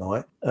drinking that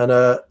night, and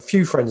a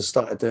few friends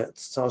started to,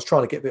 so I was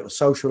trying to get a bit of a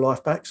social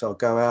life back. So I'd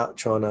go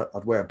out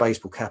I'd wear a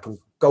baseball cap and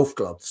golf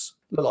gloves,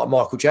 look like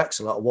Michael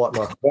Jackson, like a white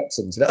Michael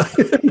Jackson, you know,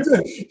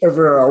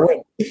 everywhere I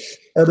went.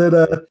 And then,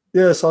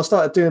 so I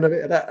started doing a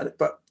bit of that,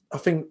 but I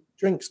think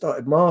drink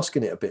started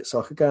masking it a bit,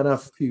 so I could go and have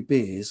a few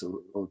beers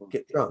or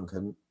get drunk,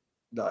 and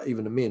like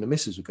even me and the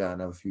missus would go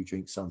and have a few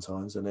drinks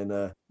sometimes, and then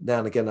now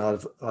and again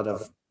I'd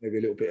have maybe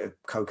a little bit of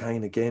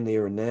cocaine again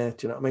here and there.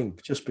 Do you know what I mean?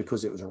 Just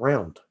because it was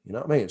around, you know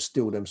what I mean? It's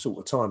still them sort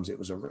of times it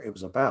was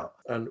about.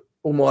 And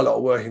all my lot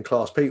of working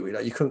class people, you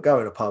know, you couldn't go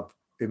in a pub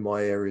in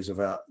my areas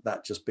without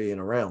that just being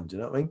around. You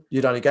know what I mean?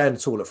 You'd only go in the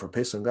toilet for a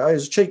piss and go, "Hey,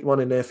 there's a cheeky one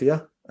in there for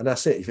you," and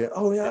that's it. You think,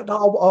 "Oh yeah,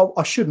 no,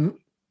 I shouldn't,"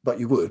 but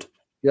you would.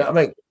 You know what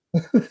I mean?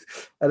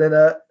 And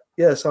then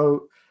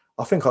so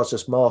I think I was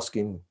just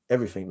masking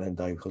everything then,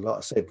 Dave, because like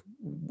I said,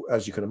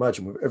 as you can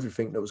imagine, with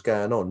everything that was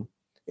going on,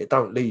 it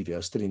don't leave you,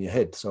 it's still in your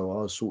head. So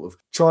I was sort of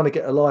trying to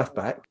get a life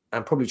back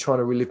and probably trying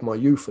to relive my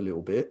youth a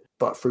little bit,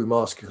 but through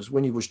masking, because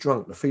when you was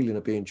drunk, the feeling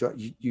of being drunk,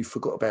 you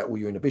forgot about all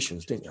your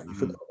inhibitions, didn't you? You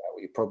forgot about all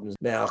your problems.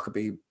 Now I could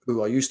be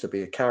who I used to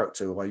be, a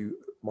character,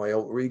 my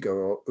alter ego,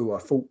 or who I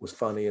thought was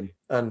funny. And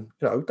you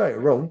know, don't get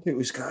me wrong, it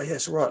was, yeah,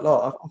 it's a right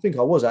laugh. I think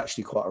I was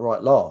actually quite a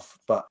right laugh,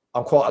 but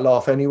I'm quite a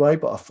laugh anyway,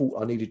 but I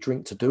thought I needed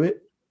drink to do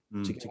it. Do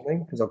you get what I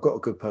mean? Because I've got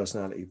a good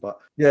personality. But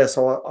yeah,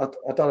 so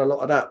I done a lot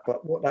of that.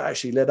 But what that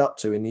actually led up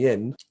to in the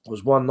end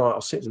was one night I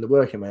was sitting in the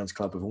working man's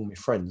club with all my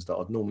friends that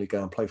I'd normally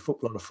go and play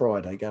football on a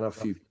Friday, go and have a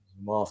few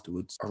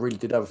afterwards. I really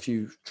did have a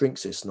few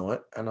drinks this night,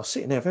 and I was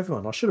sitting there with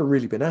everyone. I should have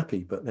really been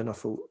happy, but then I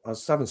thought I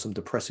was having some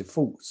depressive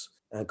thoughts,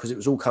 because it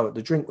was all covered.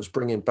 The drink was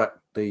bringing back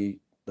the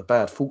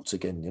bad thoughts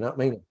again, you know what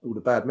I mean? All the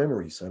bad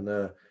memories. And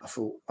I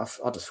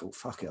just thought,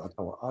 fuck it,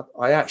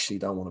 I actually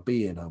don't want to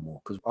be here no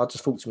more, because I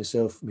just thought to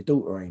myself, my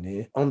daughter ain't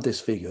here, I'm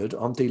disfigured,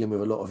 I'm dealing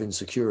with a lot of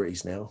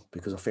insecurities now,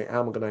 because I think,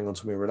 how am I going to hang on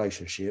to my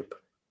relationship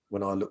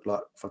when I look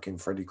like fucking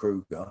Freddy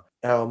Krueger?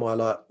 How am I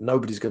like,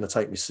 nobody's going to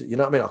take me, you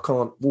know what I mean? I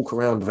can't walk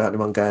around without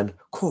anyone going,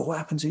 cool, what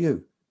happened to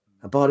you?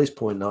 And by this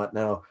point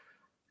now,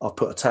 I've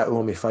put a tattoo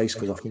on my face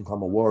because I think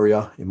I'm a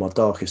warrior in my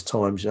darkest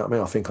times. You know what I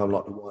mean? I think I'm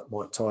like the white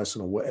Mike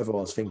Tyson or whatever I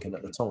was thinking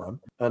at the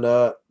time. And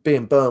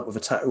being burnt with a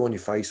tattoo on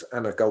your face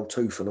and a gold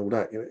tooth and all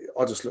that, you know,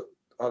 I just look,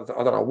 I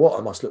don't know what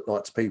I must look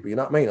like to people. You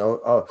know what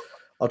I mean?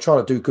 I try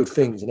to do good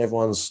things and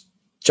everyone's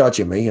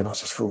judging me. And I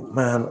just thought,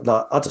 man,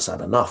 like I just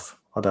had enough.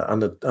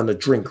 And the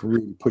drink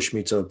really pushed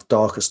me to a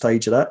darker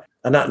stage of that.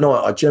 And that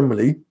night, I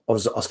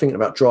was thinking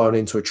about driving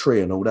into a tree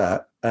and all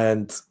that.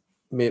 And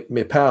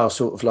my pal,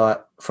 sort of like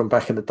from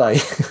back in the day,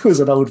 was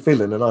an old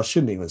villain, and I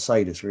shouldn't even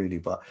say this really,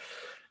 but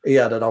he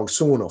had an old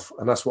sawn off,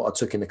 and that's what I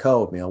took in the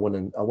car with me. I went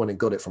and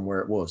got it from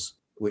where it was,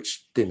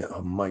 which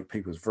didn't make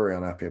people was very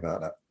unhappy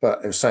about that.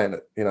 But it was saying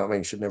that, you know what I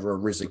mean, should never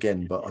arise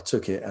again. But I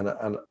took it and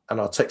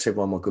I texted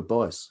everyone my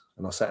goodbyes,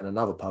 and I sat in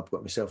another pub,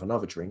 got myself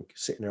another drink,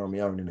 sitting there on my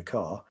own in the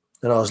car,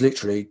 and I was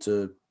literally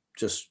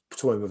just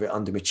toying with it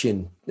under my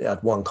chin. It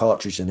had one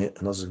cartridge in it,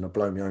 and I was going to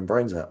blow my own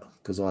brains out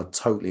because I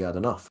totally had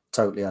enough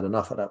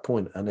at that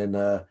point. And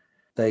then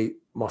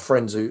my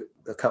friends, a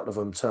couple of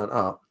them turned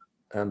up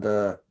and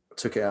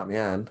took it out of my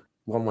hand.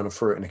 One went and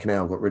threw it in the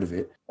canal, got rid of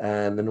it.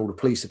 And then all the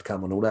police had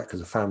come and all that, because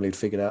the family had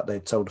figured out,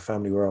 they'd told the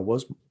family where I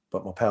was.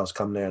 But my pals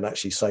come there and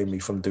actually saved me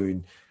from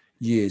doing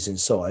years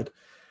inside.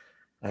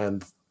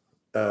 And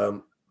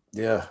and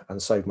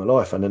saved my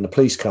life. And then the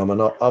police come,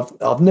 and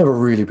I've never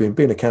really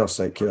being a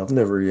Council Estate kid, I've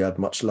never really had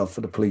much love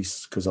for the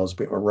police, because I was a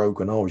bit of a rogue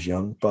when I was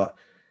young. But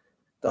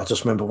I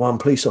just remember one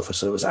police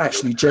officer that was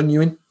actually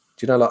genuine.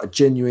 Do you know, like a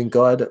genuine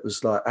guy that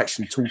was like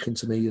actually talking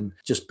to me and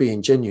just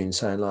being genuine,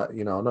 saying like,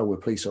 you know, I know we're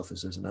police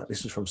officers and that.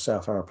 This is from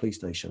South Harrow Police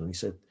Station. And he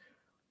said,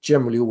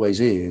 generally always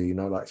here, you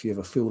know, like if you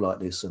ever feel like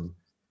this. And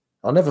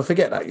I'll never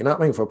forget that, you know what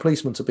I mean? For a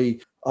policeman to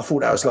be, I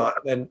thought that was like,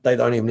 then they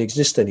don't even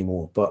exist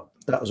anymore. But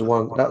that was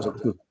a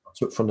good I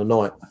took from the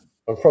night.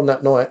 And from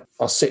that night,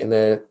 I was sitting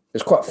there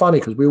It's quite funny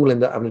because we all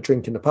ended up having a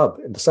drink in the pub,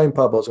 in the same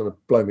pub I was going to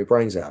blow my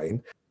brains out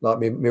in. Like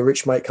my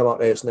rich mate come up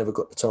there, it's never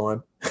got the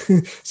time.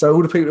 So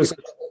all the people,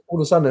 all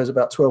of a sudden there's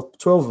about 12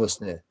 of us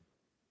there.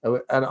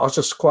 And I was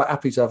just quite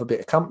happy to have a bit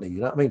of company, you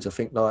know what I mean? To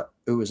think like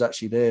who was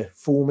actually there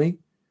for me.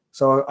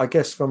 So I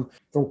guess from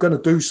going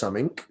to do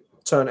something,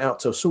 turn out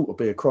to sort of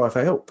be a cry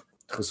for help.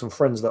 Because some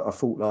friends that I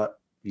thought like,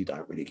 you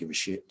don't really give a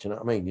shit, do you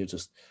know what I mean? You're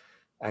just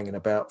hanging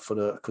about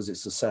because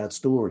it's a sad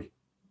story.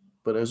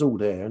 But it was all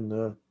there,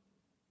 and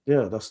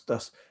yeah,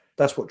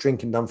 that's what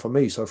drinking done for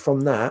me. So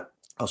from that,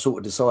 I sort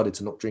of decided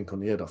to not drink on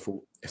the head. I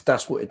thought if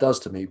that's what it does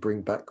to me,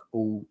 bring back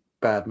all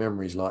bad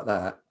memories like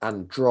that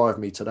and drive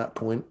me to that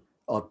point,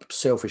 I'd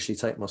selfishly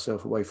take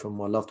myself away from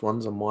my loved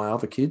ones and my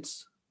other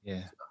kids. Yeah. You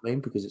know what I mean,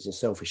 because it's a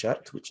selfish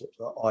act, which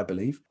I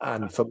believe.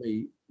 And for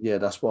me, yeah,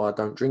 that's why I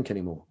don't drink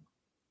anymore.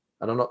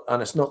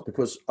 And it's not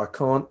because I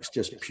can't, it's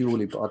just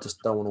purely, but I just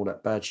don't want all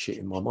that bad shit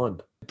in my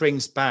mind. It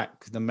brings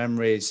back the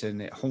memories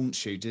and it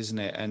haunts you, doesn't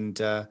it?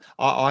 And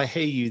I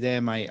hear you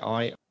there, mate.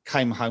 I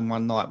came home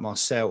one night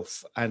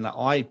myself and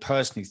I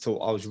personally thought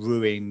I was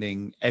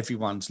ruining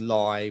everyone's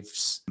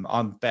lives.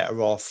 I'm better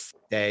off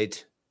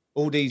dead.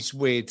 All these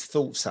weird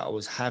thoughts that I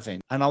was having.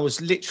 And I was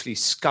literally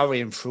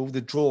scurrying through all the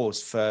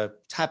drawers for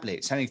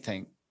tablets,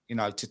 anything,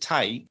 to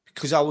take,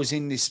 because I was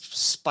in this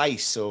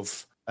space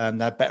of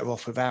they're better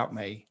off without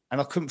me. And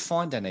I couldn't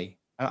find any.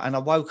 And I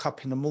woke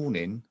up in the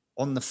morning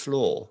on the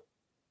floor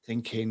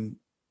thinking,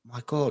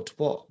 my God,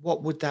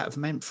 what would that have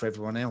meant for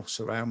everyone else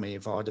around me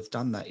if I'd have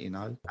done that,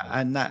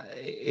 And that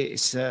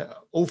it's an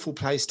awful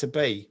place to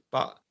be.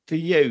 But for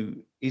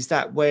you, is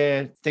that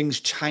where things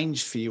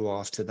changed for you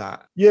after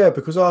that? Yeah,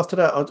 because after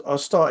that, I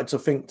started to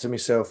think to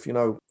myself,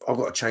 I've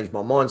got to change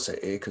my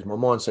mindset here because my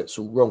mindset's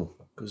all wrong.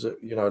 Because,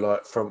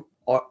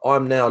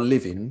 I'm now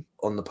living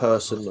on the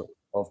person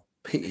of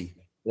pity.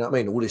 You know what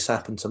I mean? All this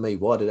happened to me.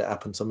 Why did it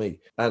happen to me?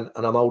 And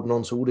I'm holding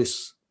on to all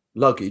this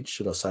luggage,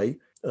 should I say,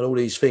 and all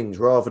these things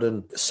rather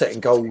than setting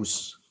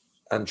goals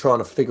and trying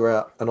to figure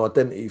out an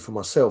identity for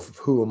myself of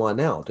who am I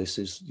now? This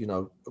is,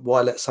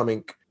 why let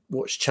something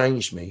what's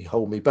changed me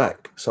hold me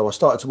back? So I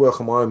started to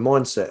work on my own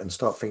mindset and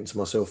start thinking to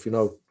myself,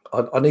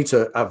 I need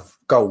to have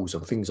goals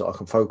and things that I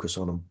can focus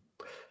on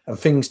and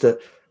things that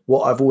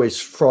what I've always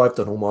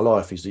thrived on all my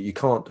life is that you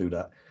can't do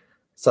that.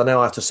 So now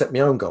I have to set my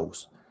own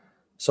goals.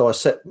 So I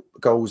set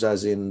goals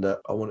as in that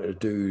I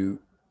wanted to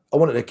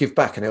give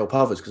back and help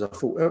others because I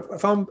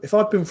thought if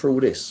I'd been through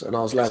all this and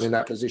I was laying in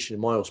that position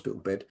in my hospital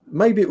bed,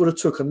 maybe it would have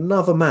took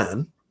another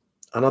man.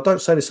 And I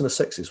don't say this in a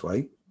sexist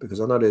way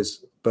because I know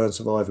there's burn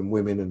surviving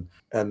women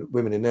and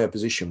women in their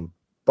position.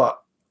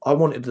 But I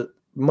wanted to,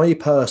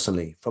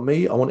 for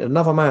me, I wanted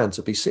another man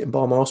to be sitting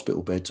by my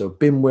hospital bed to have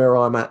been where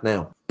I'm at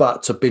now,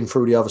 but to have been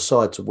through the other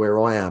side to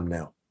where I am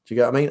now. Do you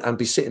get what I mean? And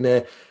be sitting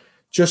there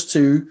just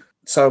to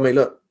tell me,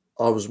 look,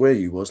 I was where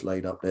you was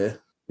laid up there.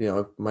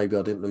 Maybe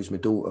I didn't lose my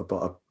daughter,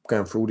 but I'm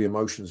going through all the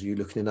emotions of you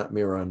looking in that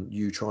mirror and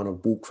you trying to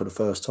walk for the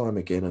first time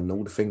again and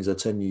all the things they're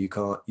telling you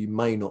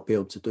may not be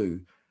able to do.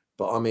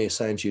 But I'm here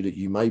saying to you that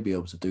you may be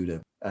able to do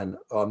them. And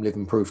I'm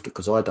living proof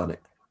because I done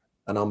it.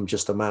 And I'm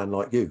just a man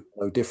like you,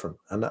 no different.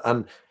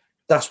 And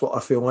that's what I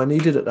feel I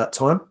needed at that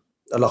time.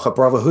 Like a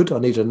brotherhood, I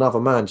needed another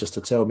man just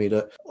to tell me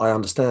that I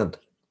understand.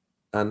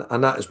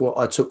 And that is what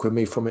I took with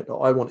me from it, that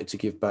I wanted to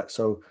give back.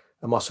 So,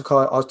 and I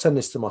was telling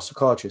this to my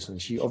psychiatrist,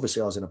 and she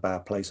obviously I was in a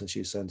bad place, and she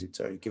was saying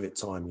to her, give it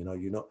time,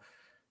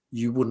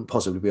 you wouldn't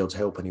possibly be able to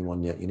help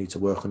anyone yet. You need to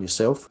work on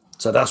yourself.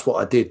 So that's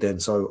what I did then.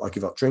 So I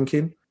give up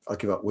drinking, I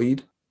give up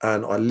weed,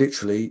 and I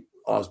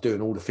was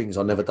doing all the things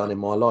I've never done in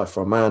my life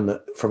for a man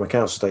from a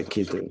council estate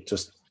kid that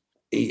just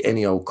eat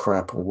any old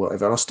crap or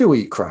whatever. And I still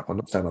eat crap. I'm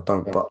not saying I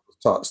don't, but I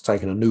started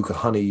taking a nuke of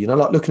honey,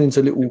 like looking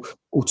into little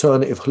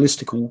alternative,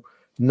 holistical,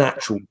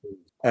 natural things.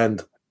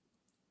 And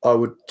I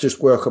would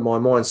just work on my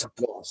mindset,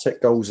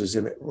 set goals as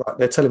in it. Right,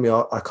 they're telling me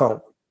I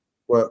can't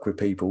work with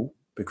people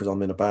because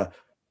I'm in a bad.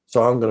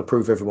 So I'm going to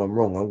prove everyone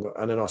wrong.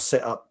 And then I'm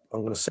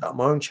going to set up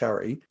my own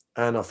charity.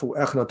 And I thought,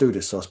 how can I do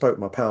this? So I spoke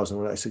to my pals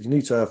and they said, you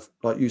need to have,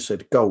 like you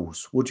said,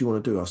 goals. What do you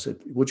want to do? I said,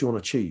 what do you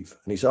want to achieve?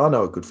 And he said, I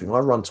know a good thing. I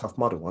run Tough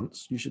Mudder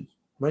once. You should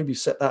maybe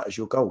set that as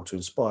your goal to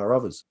inspire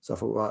others. So I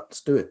thought, right,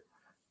 let's do it.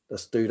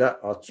 Let's do that.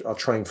 I'll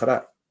train for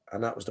that.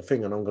 And that was the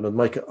thing. And I want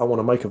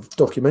to make a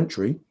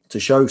documentary to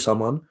show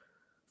someone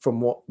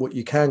from what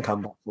you can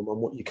come back from and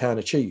what you can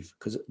achieve.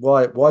 Because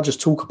why just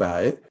talk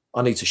about it?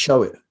 I need to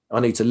show it. I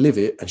need to live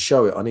it and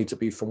show it. I need to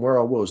be from where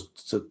I was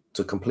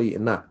to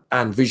completing that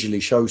and visually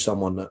show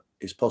someone that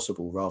it's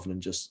possible rather than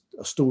just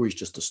a story is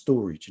just a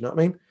story. Do you know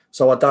what I mean?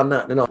 So I done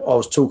that. And then I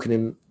was talking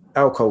in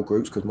alcohol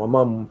groups because my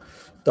mum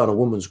done a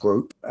women's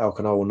group,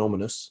 Alcohol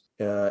Anonymous,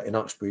 in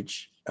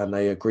Uxbridge, and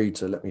they agreed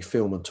to let me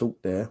film and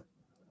talk there.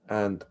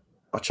 And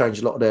I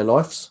changed a lot of their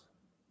lives.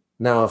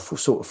 Now I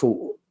sort of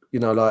thought,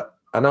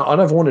 and I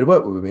never wanted to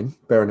work with women,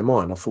 bearing in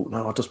mind. I thought,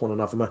 no, I just want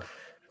another man.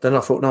 Then I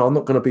thought, no, I'm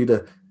not going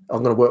to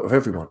I'm going to work with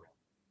everyone.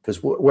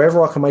 Because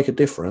wherever I can make a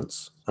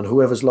difference and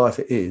whoever's life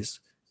it is,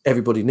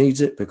 everybody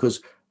needs it.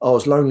 Because I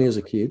was lonely as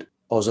a kid.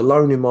 I was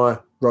alone in my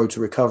road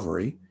to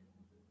recovery.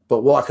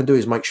 But what I can do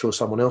is make sure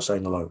someone else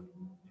ain't alone.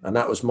 And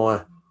that was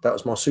my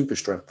super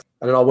strength.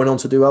 And then I went on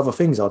to do other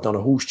things. I'd done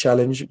a horse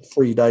challenge,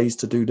 3 days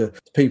to do the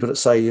people that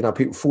say,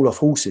 people fall off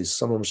horses.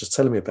 Someone was just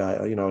telling me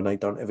about it, and they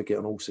don't ever get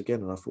on a horse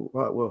again. And I thought,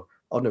 right, well,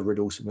 I've never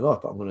ridden a horse in my life,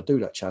 but I'm going to do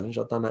that challenge.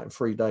 I've done that in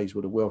 3 days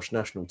with a Welsh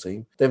national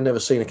team. They've never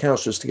seen a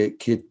counsellor to get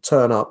kid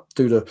turn up,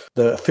 do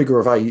the figure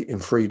of 8 in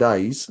 3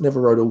 days,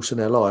 never rode a horse in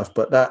their life,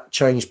 but that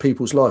changed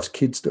people's lives.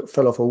 Kids that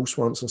fell off a horse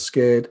once and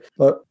scared.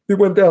 But it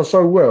went down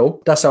so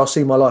well. That's how I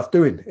see my life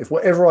doing. If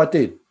whatever I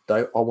did,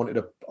 I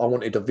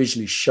wanted to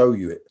visually show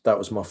you it. That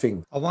was my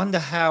thing. I wonder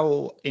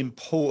how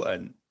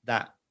important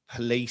that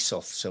police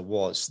officer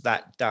was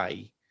that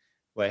day,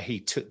 where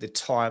he took the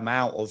time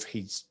out of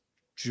his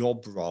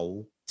job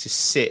role to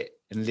sit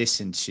and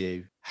listen to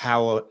you,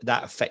 how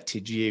that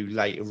affected you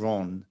later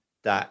on,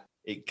 that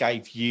it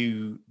gave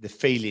you the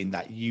feeling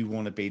that you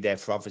want to be there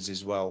for others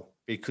as well.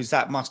 Because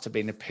that must have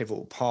been a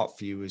pivotal part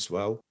for you as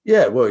well.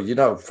 Yeah,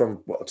 well,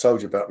 from what I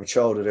told you about my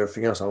childhood and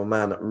everything else, I'm a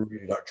man that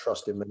really don't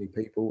trust in many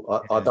people.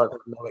 I don't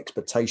have no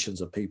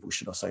expectations of people,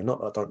 should I say. Not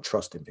that I don't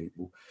trust in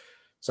people.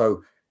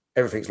 So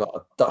everything's like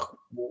a duck,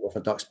 walk off a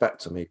duck's back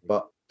to me.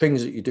 But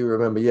things that you do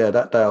remember,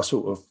 that day I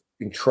sort of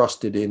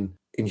entrusted in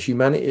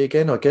humanity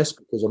again, I guess,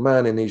 because a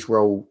man in his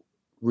role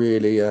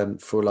really,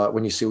 and for like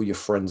when you see all your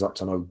friends up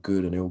to no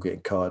good and they're all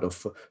getting carted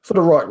off for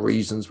the right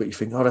reasons, but you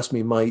think, oh, that's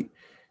me, mate.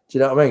 Do you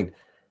know what I mean?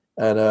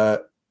 And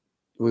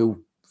we'll,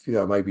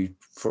 maybe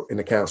in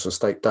the council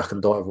estate, duck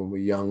and dive when we're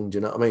young. Do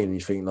you know what I mean? And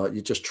you think like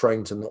you're just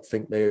trained to not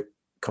think they're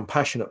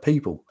compassionate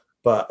people.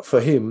 But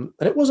for him,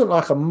 and it wasn't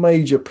like a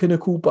major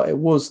pinnacle, but it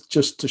was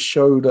just to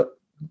show that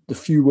the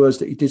few words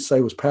that he did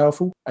say was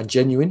powerful and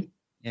genuine.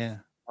 Yeah.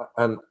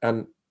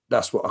 And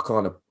that's what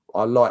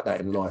I like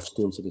that in life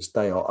still to this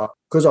day.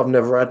 Because I've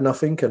never had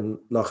nothing, and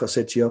like I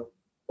said to you,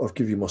 I'll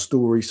give you my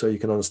story so you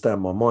can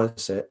understand my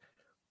mindset,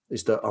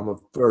 is that I'm a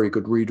very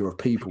good reader of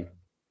people.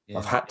 Yeah,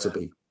 I've had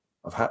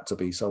to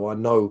be. So I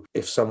know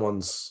if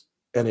someone's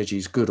energy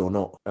is good or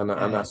not. And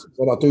that's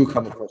when I do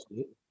come across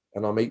it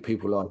and I meet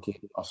people like it,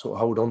 I sort of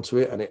hold on to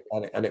it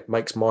and it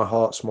makes my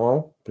heart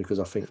smile, because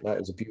I think that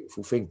is a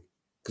beautiful thing.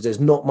 Because there's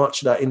not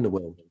much of that in the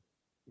world.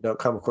 You don't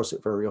come across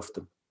it very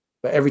often.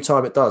 But every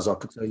time it does, I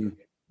could tell you,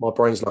 my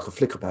brain's like a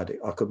flicker pad.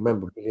 I could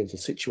remember millions of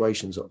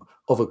situations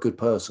of a good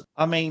person.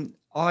 I mean,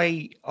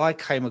 I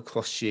came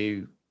across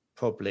you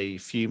probably a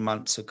few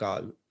months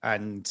ago,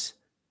 and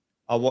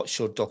I watched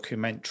your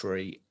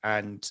documentary,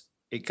 and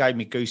it gave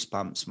me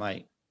goosebumps,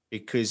 mate,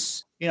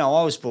 because,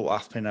 I was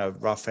brought up in a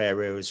rough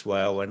area as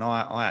well, and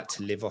I had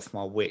to live off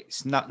my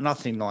wits.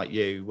 Nothing like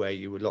you, where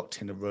you were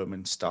locked in a room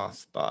and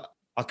stuff, but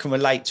I can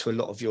relate to a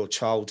lot of your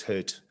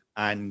childhood,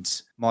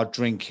 and my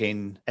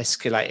drinking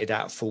escalated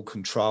out of full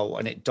control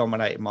and it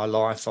dominated my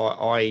life.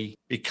 I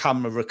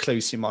become a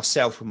recluse in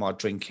myself with my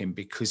drinking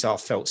because I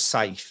felt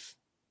safe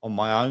on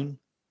my own.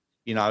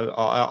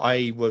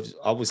 I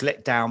was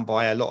let down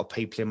by a lot of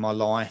people in my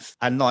life.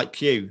 And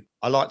like you,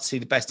 I like to see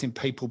the best in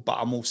people, but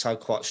I'm also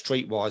quite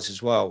streetwise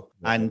as well.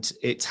 Mm-hmm. And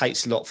it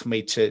takes a lot for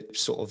me to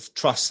sort of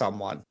trust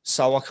someone.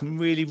 So I can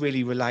really,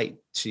 really relate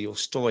to your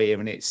story. I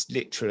mean, it's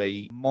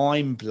literally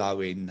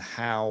mind-blowing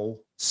how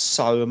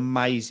so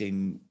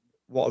amazing,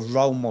 what a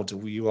role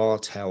model you are,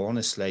 Tel.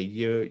 Honestly,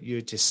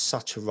 you're just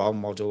such a role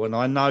model. And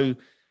I know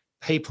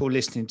people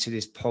listening to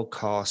this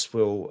podcast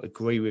will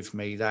agree with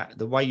me that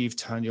the way you've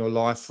turned your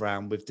life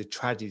around with the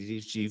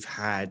tragedies you've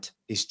had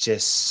is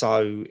just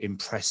so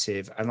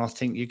impressive. And I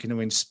think you're going to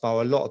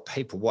inspire a lot of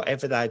people,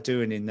 whatever they're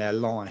doing in their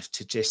life,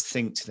 to just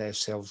think to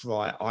themselves,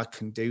 right, I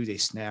can do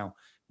this now.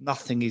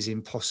 Nothing is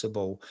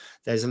impossible.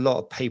 There's a lot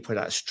of people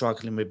that are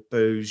struggling with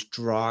booze,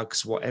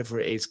 drugs, whatever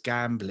it is,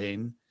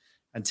 gambling.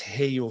 And to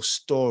hear your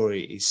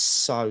story is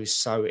so,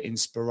 so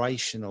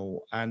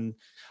inspirational. And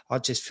I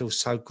just feel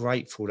so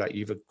grateful that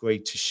you've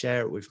agreed to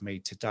share it with me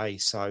today.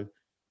 So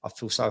I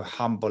feel so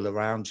humble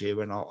around you,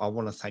 and I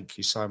want to thank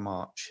you so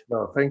much.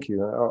 No, thank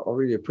you. I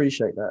really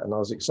appreciate that. And I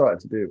was excited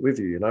to do it with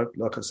you,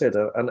 like I said.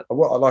 And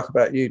what I like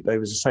about you,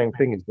 Dave, is the same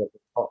thing. Is that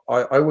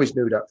I always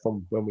knew that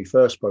from when we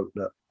first spoke,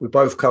 that we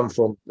both come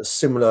from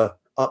similar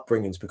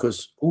upbringings,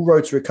 because all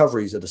roads to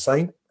recoveries are the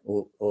same.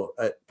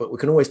 But we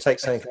can always take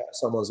something out of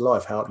someone's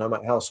life, no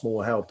matter how small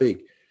or how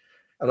big.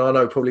 And I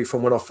know probably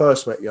from when I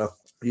first met you,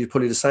 you're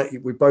probably the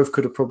same. We both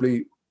could have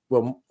probably,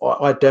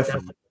 I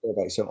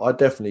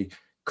definitely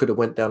could have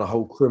went down a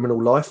whole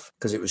criminal life,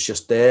 because it was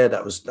just there.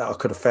 That I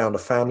could have found a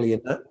family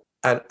in that.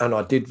 And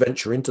I did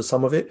venture into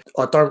some of it.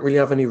 I don't really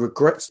have any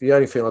regrets. The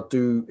only thing I'd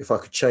do if I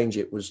could change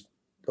it was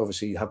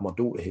obviously have my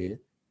daughter here.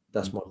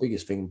 That's my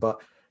biggest thing.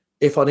 But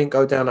if I didn't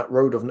go down that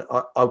road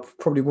I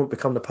probably wouldn't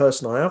become the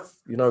person I have,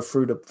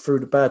 through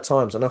the bad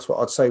times. And that's what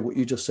I'd say, what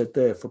you just said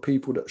there, for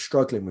people that are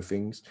struggling with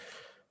things.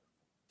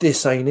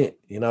 This ain't it,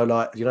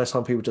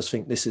 some people just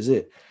think this is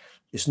it.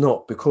 It's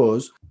not,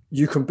 because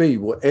you can be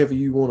whatever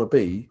you want to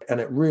be.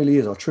 And it really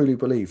is. I truly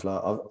believe,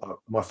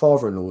 my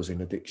father-in-law is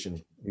in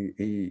addiction.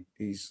 He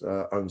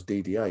owns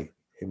DDA,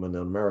 him and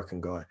an American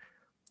guy.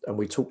 And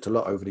we talked a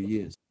lot over the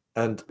years.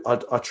 And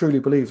I truly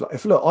believe,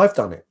 I've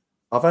done it.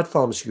 I've had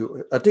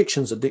pharmaceutical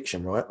addiction's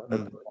addiction, right?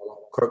 And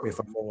quote me if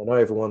I'm wrong. I know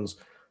everyone's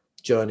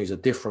journeys are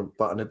different,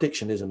 but an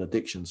addiction is an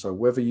addiction. So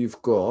whether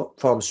you've got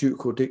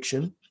pharmaceutical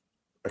addiction,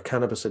 a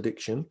cannabis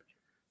addiction,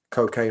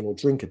 cocaine or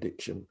drink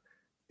addiction,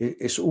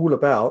 it's all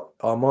about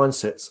our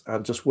mindsets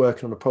and just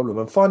working on the problem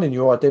and finding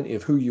your identity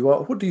of who you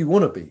are. What do you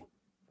want to be? Do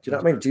you know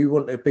what I mean? Do you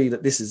want to be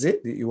that this is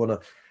it, that you want to,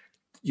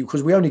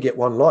 because we only get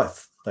one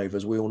life, Dave,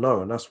 as we all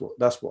know. And that's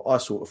what I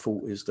sort of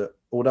thought, is that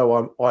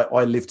although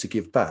I live to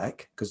give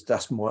back, because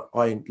that's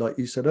like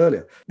you said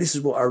earlier, this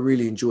is what I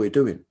really enjoy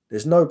doing.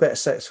 There's no better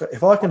satisfaction.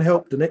 If I can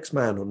help the next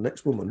man or the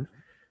next woman,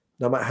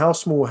 no matter how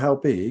small or how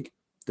big,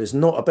 there's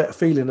not a better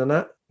feeling than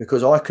that,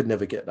 because I could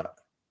never get that.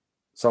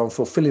 So I'm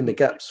fulfilling the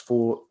gaps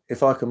for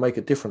if I can make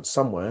a difference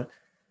somewhere.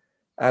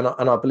 And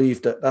I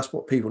believe that that's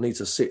what people need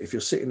to sit. If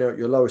you're sitting there at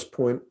your lowest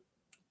point,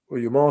 or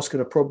you're masking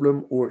a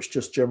problem, or it's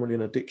just generally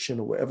an addiction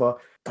or whatever,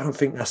 I don't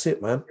think that's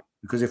it, man.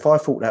 Because if I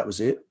thought that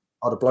was it,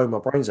 I'd have blown my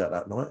brains out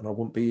that night and I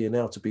wouldn't be here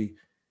now to be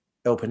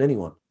helping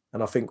anyone.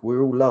 And I think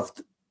we're all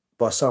loved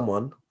by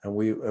someone, and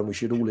we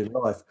should all in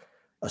life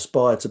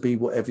aspire to be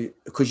whatever,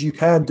 because you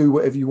can do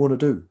whatever you want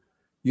to do.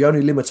 The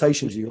only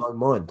limitations are your own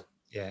mind.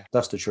 Yeah,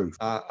 that's the truth.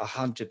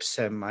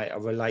 100%, mate. I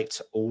relate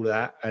to all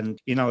that. And,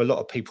 you know, a lot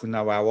of people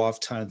know how I've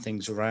turned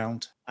things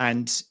around.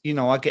 And, you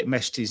know, I get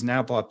messages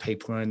now by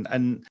people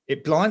and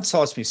it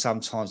blindsides me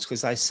sometimes,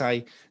 because they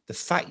say the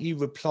fact you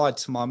replied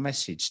to my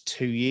message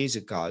 2 years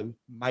ago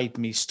made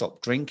me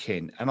stop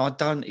drinking. And I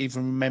don't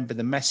even remember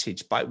the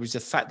message, but it was the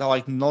fact that I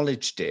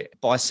acknowledged it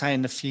by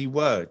saying a few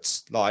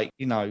words like,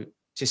 you know,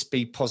 just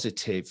be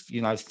positive,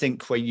 you know,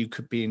 think where you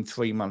could be in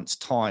 3 months'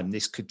 time.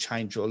 This could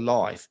change your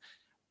life.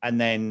 And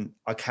then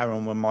I carry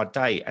on with my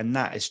day, and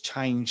that has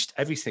changed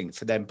everything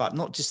for them, but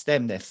not just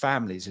them, their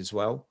families as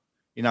well,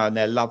 you know, and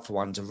their loved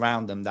ones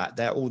around them, that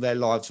all their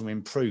lives were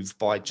improved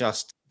by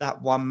just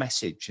that one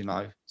message, you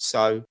know.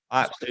 So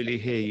I absolutely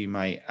hear you,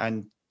 mate.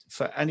 And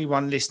for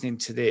anyone listening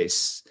to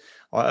this,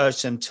 I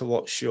urge them to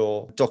watch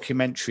your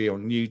documentary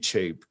on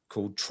YouTube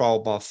called Trial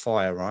by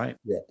Fire, right?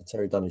 Yeah, the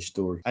Terry Dunnage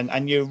story.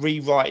 And you're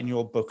rewriting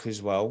your book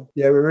as well?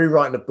 Yeah, we're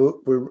rewriting the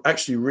book. We're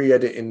actually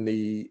re-editing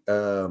the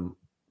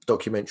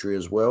documentary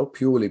as well,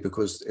 purely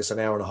because it's an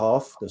hour and a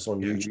half that's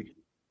on YouTube.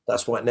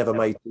 That's why it never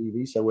made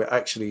TV. So we're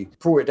actually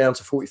brought it down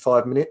to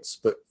 45 minutes,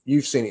 but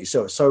you've seen it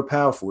yourself. It's so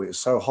powerful. It's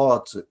so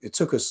hard. It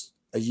took us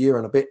a year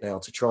and a bit now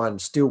to try and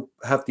still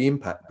have the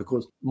impact,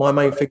 because my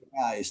main thing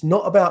about it's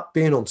not about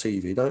being on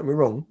TV, don't get me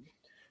wrong,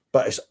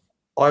 but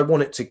I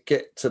want it to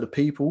get to the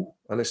people,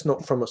 and it's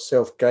not from a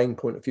self-gain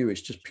point of view.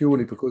 It's just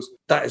purely because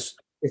that is,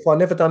 if I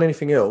never done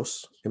anything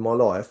else in my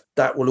life,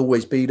 that will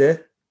always be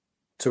there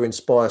to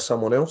inspire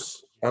someone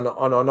else. And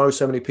I know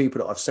so many people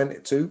that I've sent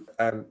it to,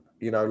 and,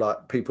 you know,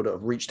 like people that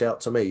have reached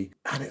out to me.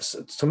 And it's,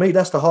 to me,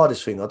 that's the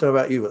hardest thing. I don't know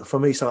about you, but for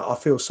me, so I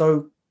feel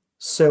so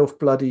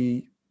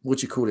self-bloody, what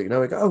do you call it? You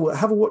know, I go, oh, well,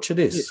 have a watch of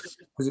this,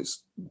 because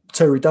it's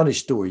Terry Dunnage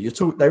story.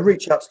 They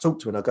reach out to talk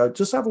to me, and I go,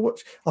 just have a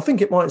watch. I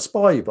think it might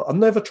inspire you, but I'm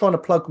never trying to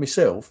plug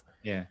myself.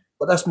 Yeah.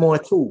 But that's my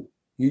tool.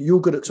 You're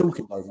good at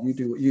talking, though. You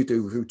do what you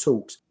do, who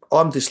talks.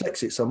 I'm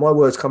dyslexic, so my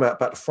words come out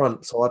back the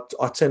front. So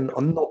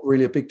I'm not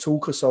really a big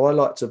talker, so I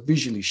like to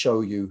visually show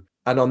you.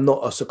 And I'm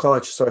not a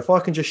psychiatrist. So if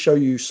I can just show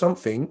you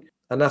something,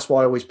 and that's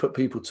why I always put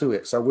people to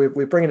it. So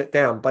we're bringing it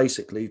down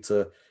basically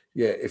to,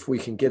 if we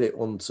can get it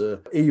onto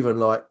even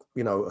like,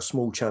 you know, a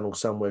small channel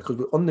somewhere.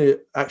 Because on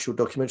the actual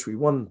documentary,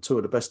 we won 2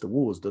 of the best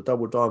awards, the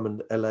Double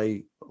Diamond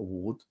LA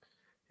Award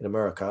in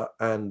America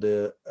and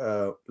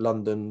the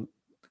London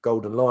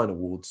Golden Lion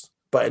Awards.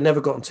 But it never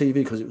got on TV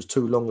because it was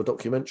too long a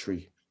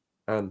documentary.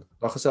 And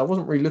like I said, I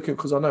wasn't really looking,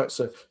 because I know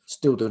it's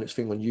still doing its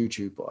thing on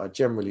YouTube, but I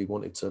generally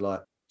wanted to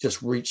like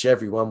just reach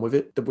everyone with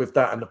it, with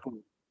that, and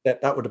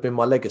that would have been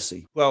my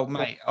legacy. Well,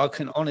 mate, I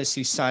can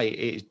honestly say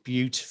it is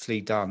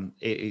beautifully done.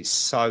 It is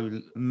so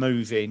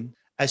moving,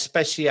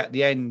 especially at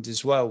the end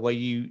as well, where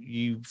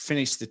you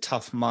finished the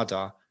Tough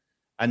Mudder,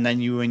 and then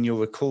you were in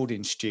your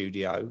recording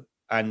studio,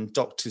 and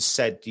doctors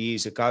said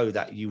years ago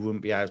that you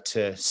wouldn't be able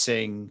to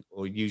sing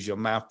or use your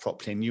mouth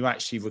properly, and you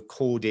actually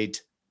recorded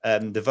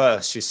the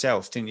verse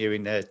yourself, didn't you,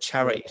 in a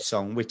charity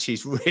song, which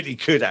is really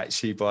good,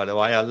 actually, by the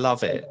way. I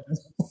love it.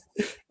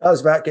 That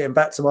was about getting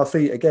back to my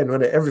feet again,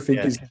 wasn't it? Everything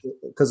is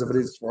because of an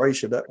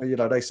inspiration. That, you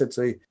know, they said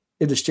to me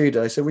in the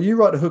studio, they said, well, you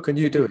write the hook and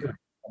you do it.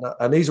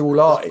 And these are all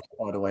artists,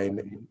 by the way,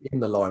 in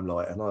the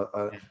limelight. And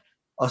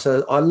I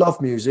said, I love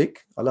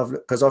music. I love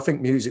it because I think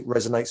music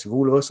resonates with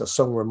all of us. A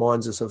song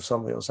reminds us of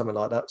something or something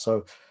like that.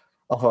 So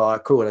I thought, all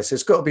right, cool. And they said,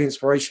 it's got to be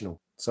inspirational.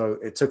 So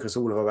it took us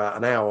all of about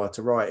an hour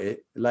to write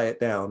it, lay it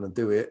down and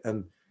do it.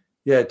 And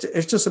yeah,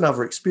 it's just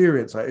another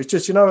experience. It's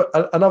just, you know,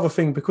 another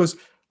thing, because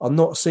I'm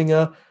not a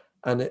singer.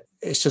 And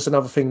it's just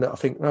another thing that I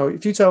think, no,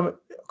 if you tell me,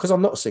 because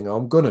I'm not a singer,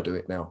 I'm going to do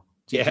it now.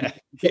 Yeah.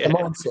 The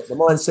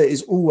mindset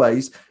is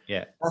always,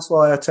 that's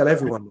why I tell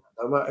everyone,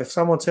 no matter if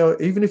someone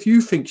even if you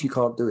think you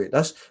can't do it,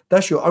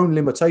 that's your own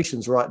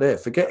limitations right there.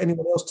 Forget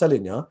anyone else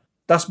telling you.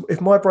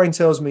 If my brain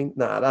tells me,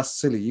 nah, that's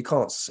silly, you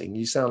can't sing,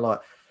 you sound like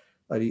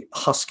a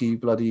husky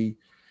bloody,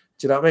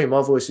 do you know what I mean?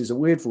 My voice is a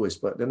weird voice,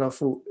 but then I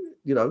thought,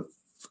 you know,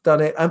 done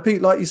it. And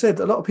people, like you said,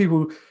 a lot of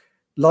people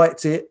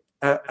liked it,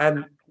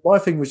 and my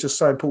thing was just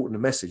so important, the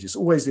message. It's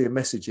always the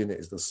message in it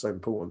is just so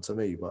important to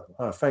me.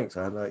 But thanks,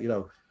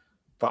 and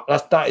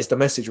but that is the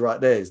message right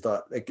there. Is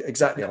that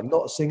exactly? I'm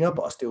not a singer,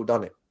 but I still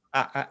done it.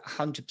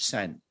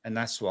 100%, and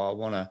that's what I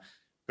want to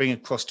bring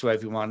across to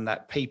everyone.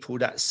 That people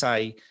that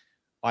say,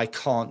 I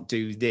can't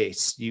do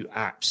this, you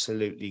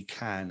absolutely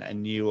can,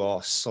 and you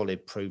are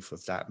solid proof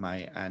of that,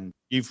 mate. And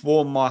you've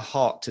warmed my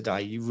heart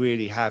today. You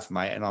really have,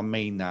 mate, and I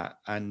mean that.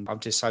 And I'm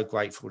just so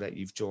grateful that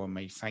you've joined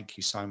me. Thank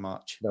you so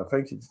much. No,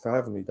 thank you for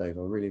having me, Dave.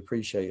 I really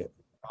appreciate it.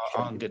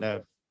 I'm going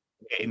to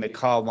get in the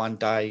car one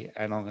day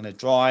and I'm going to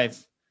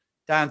drive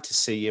down to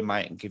see you,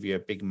 mate, and give you a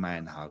big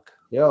man hug.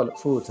 Yeah, I look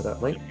forward to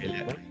that, mate.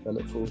 I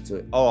look forward to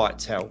it. All right,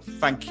 Tel.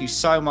 Thank you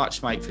so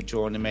much, mate, for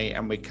joining me,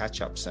 and we'll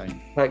catch up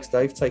soon. Thanks,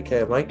 Dave. Take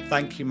care, mate.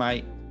 Thank you,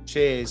 mate.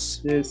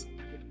 Cheers. Cheers.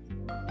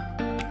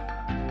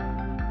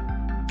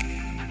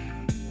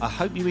 I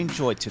hope you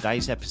enjoyed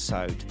today's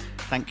episode.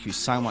 Thank you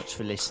so much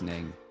for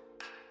listening.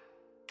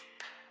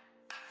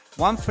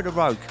 One for the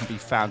Road can be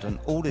found on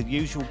all the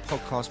usual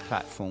podcast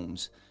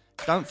platforms.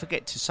 Don't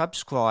forget to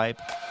subscribe,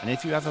 and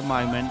if you have a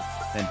moment,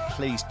 then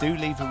please do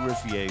leave a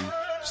review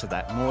so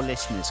that more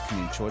listeners can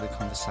enjoy the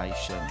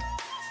conversation.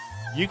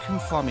 You can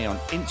find me on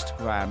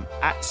Instagram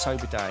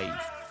 @SoberDave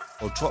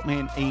or drop me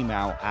an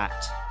email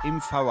at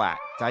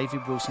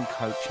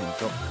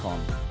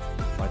info@davidwilsoncoaching.com.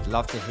 I'd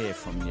love to hear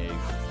from you.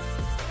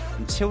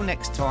 Until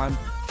next time,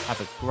 have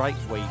a great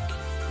week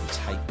and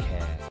take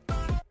care.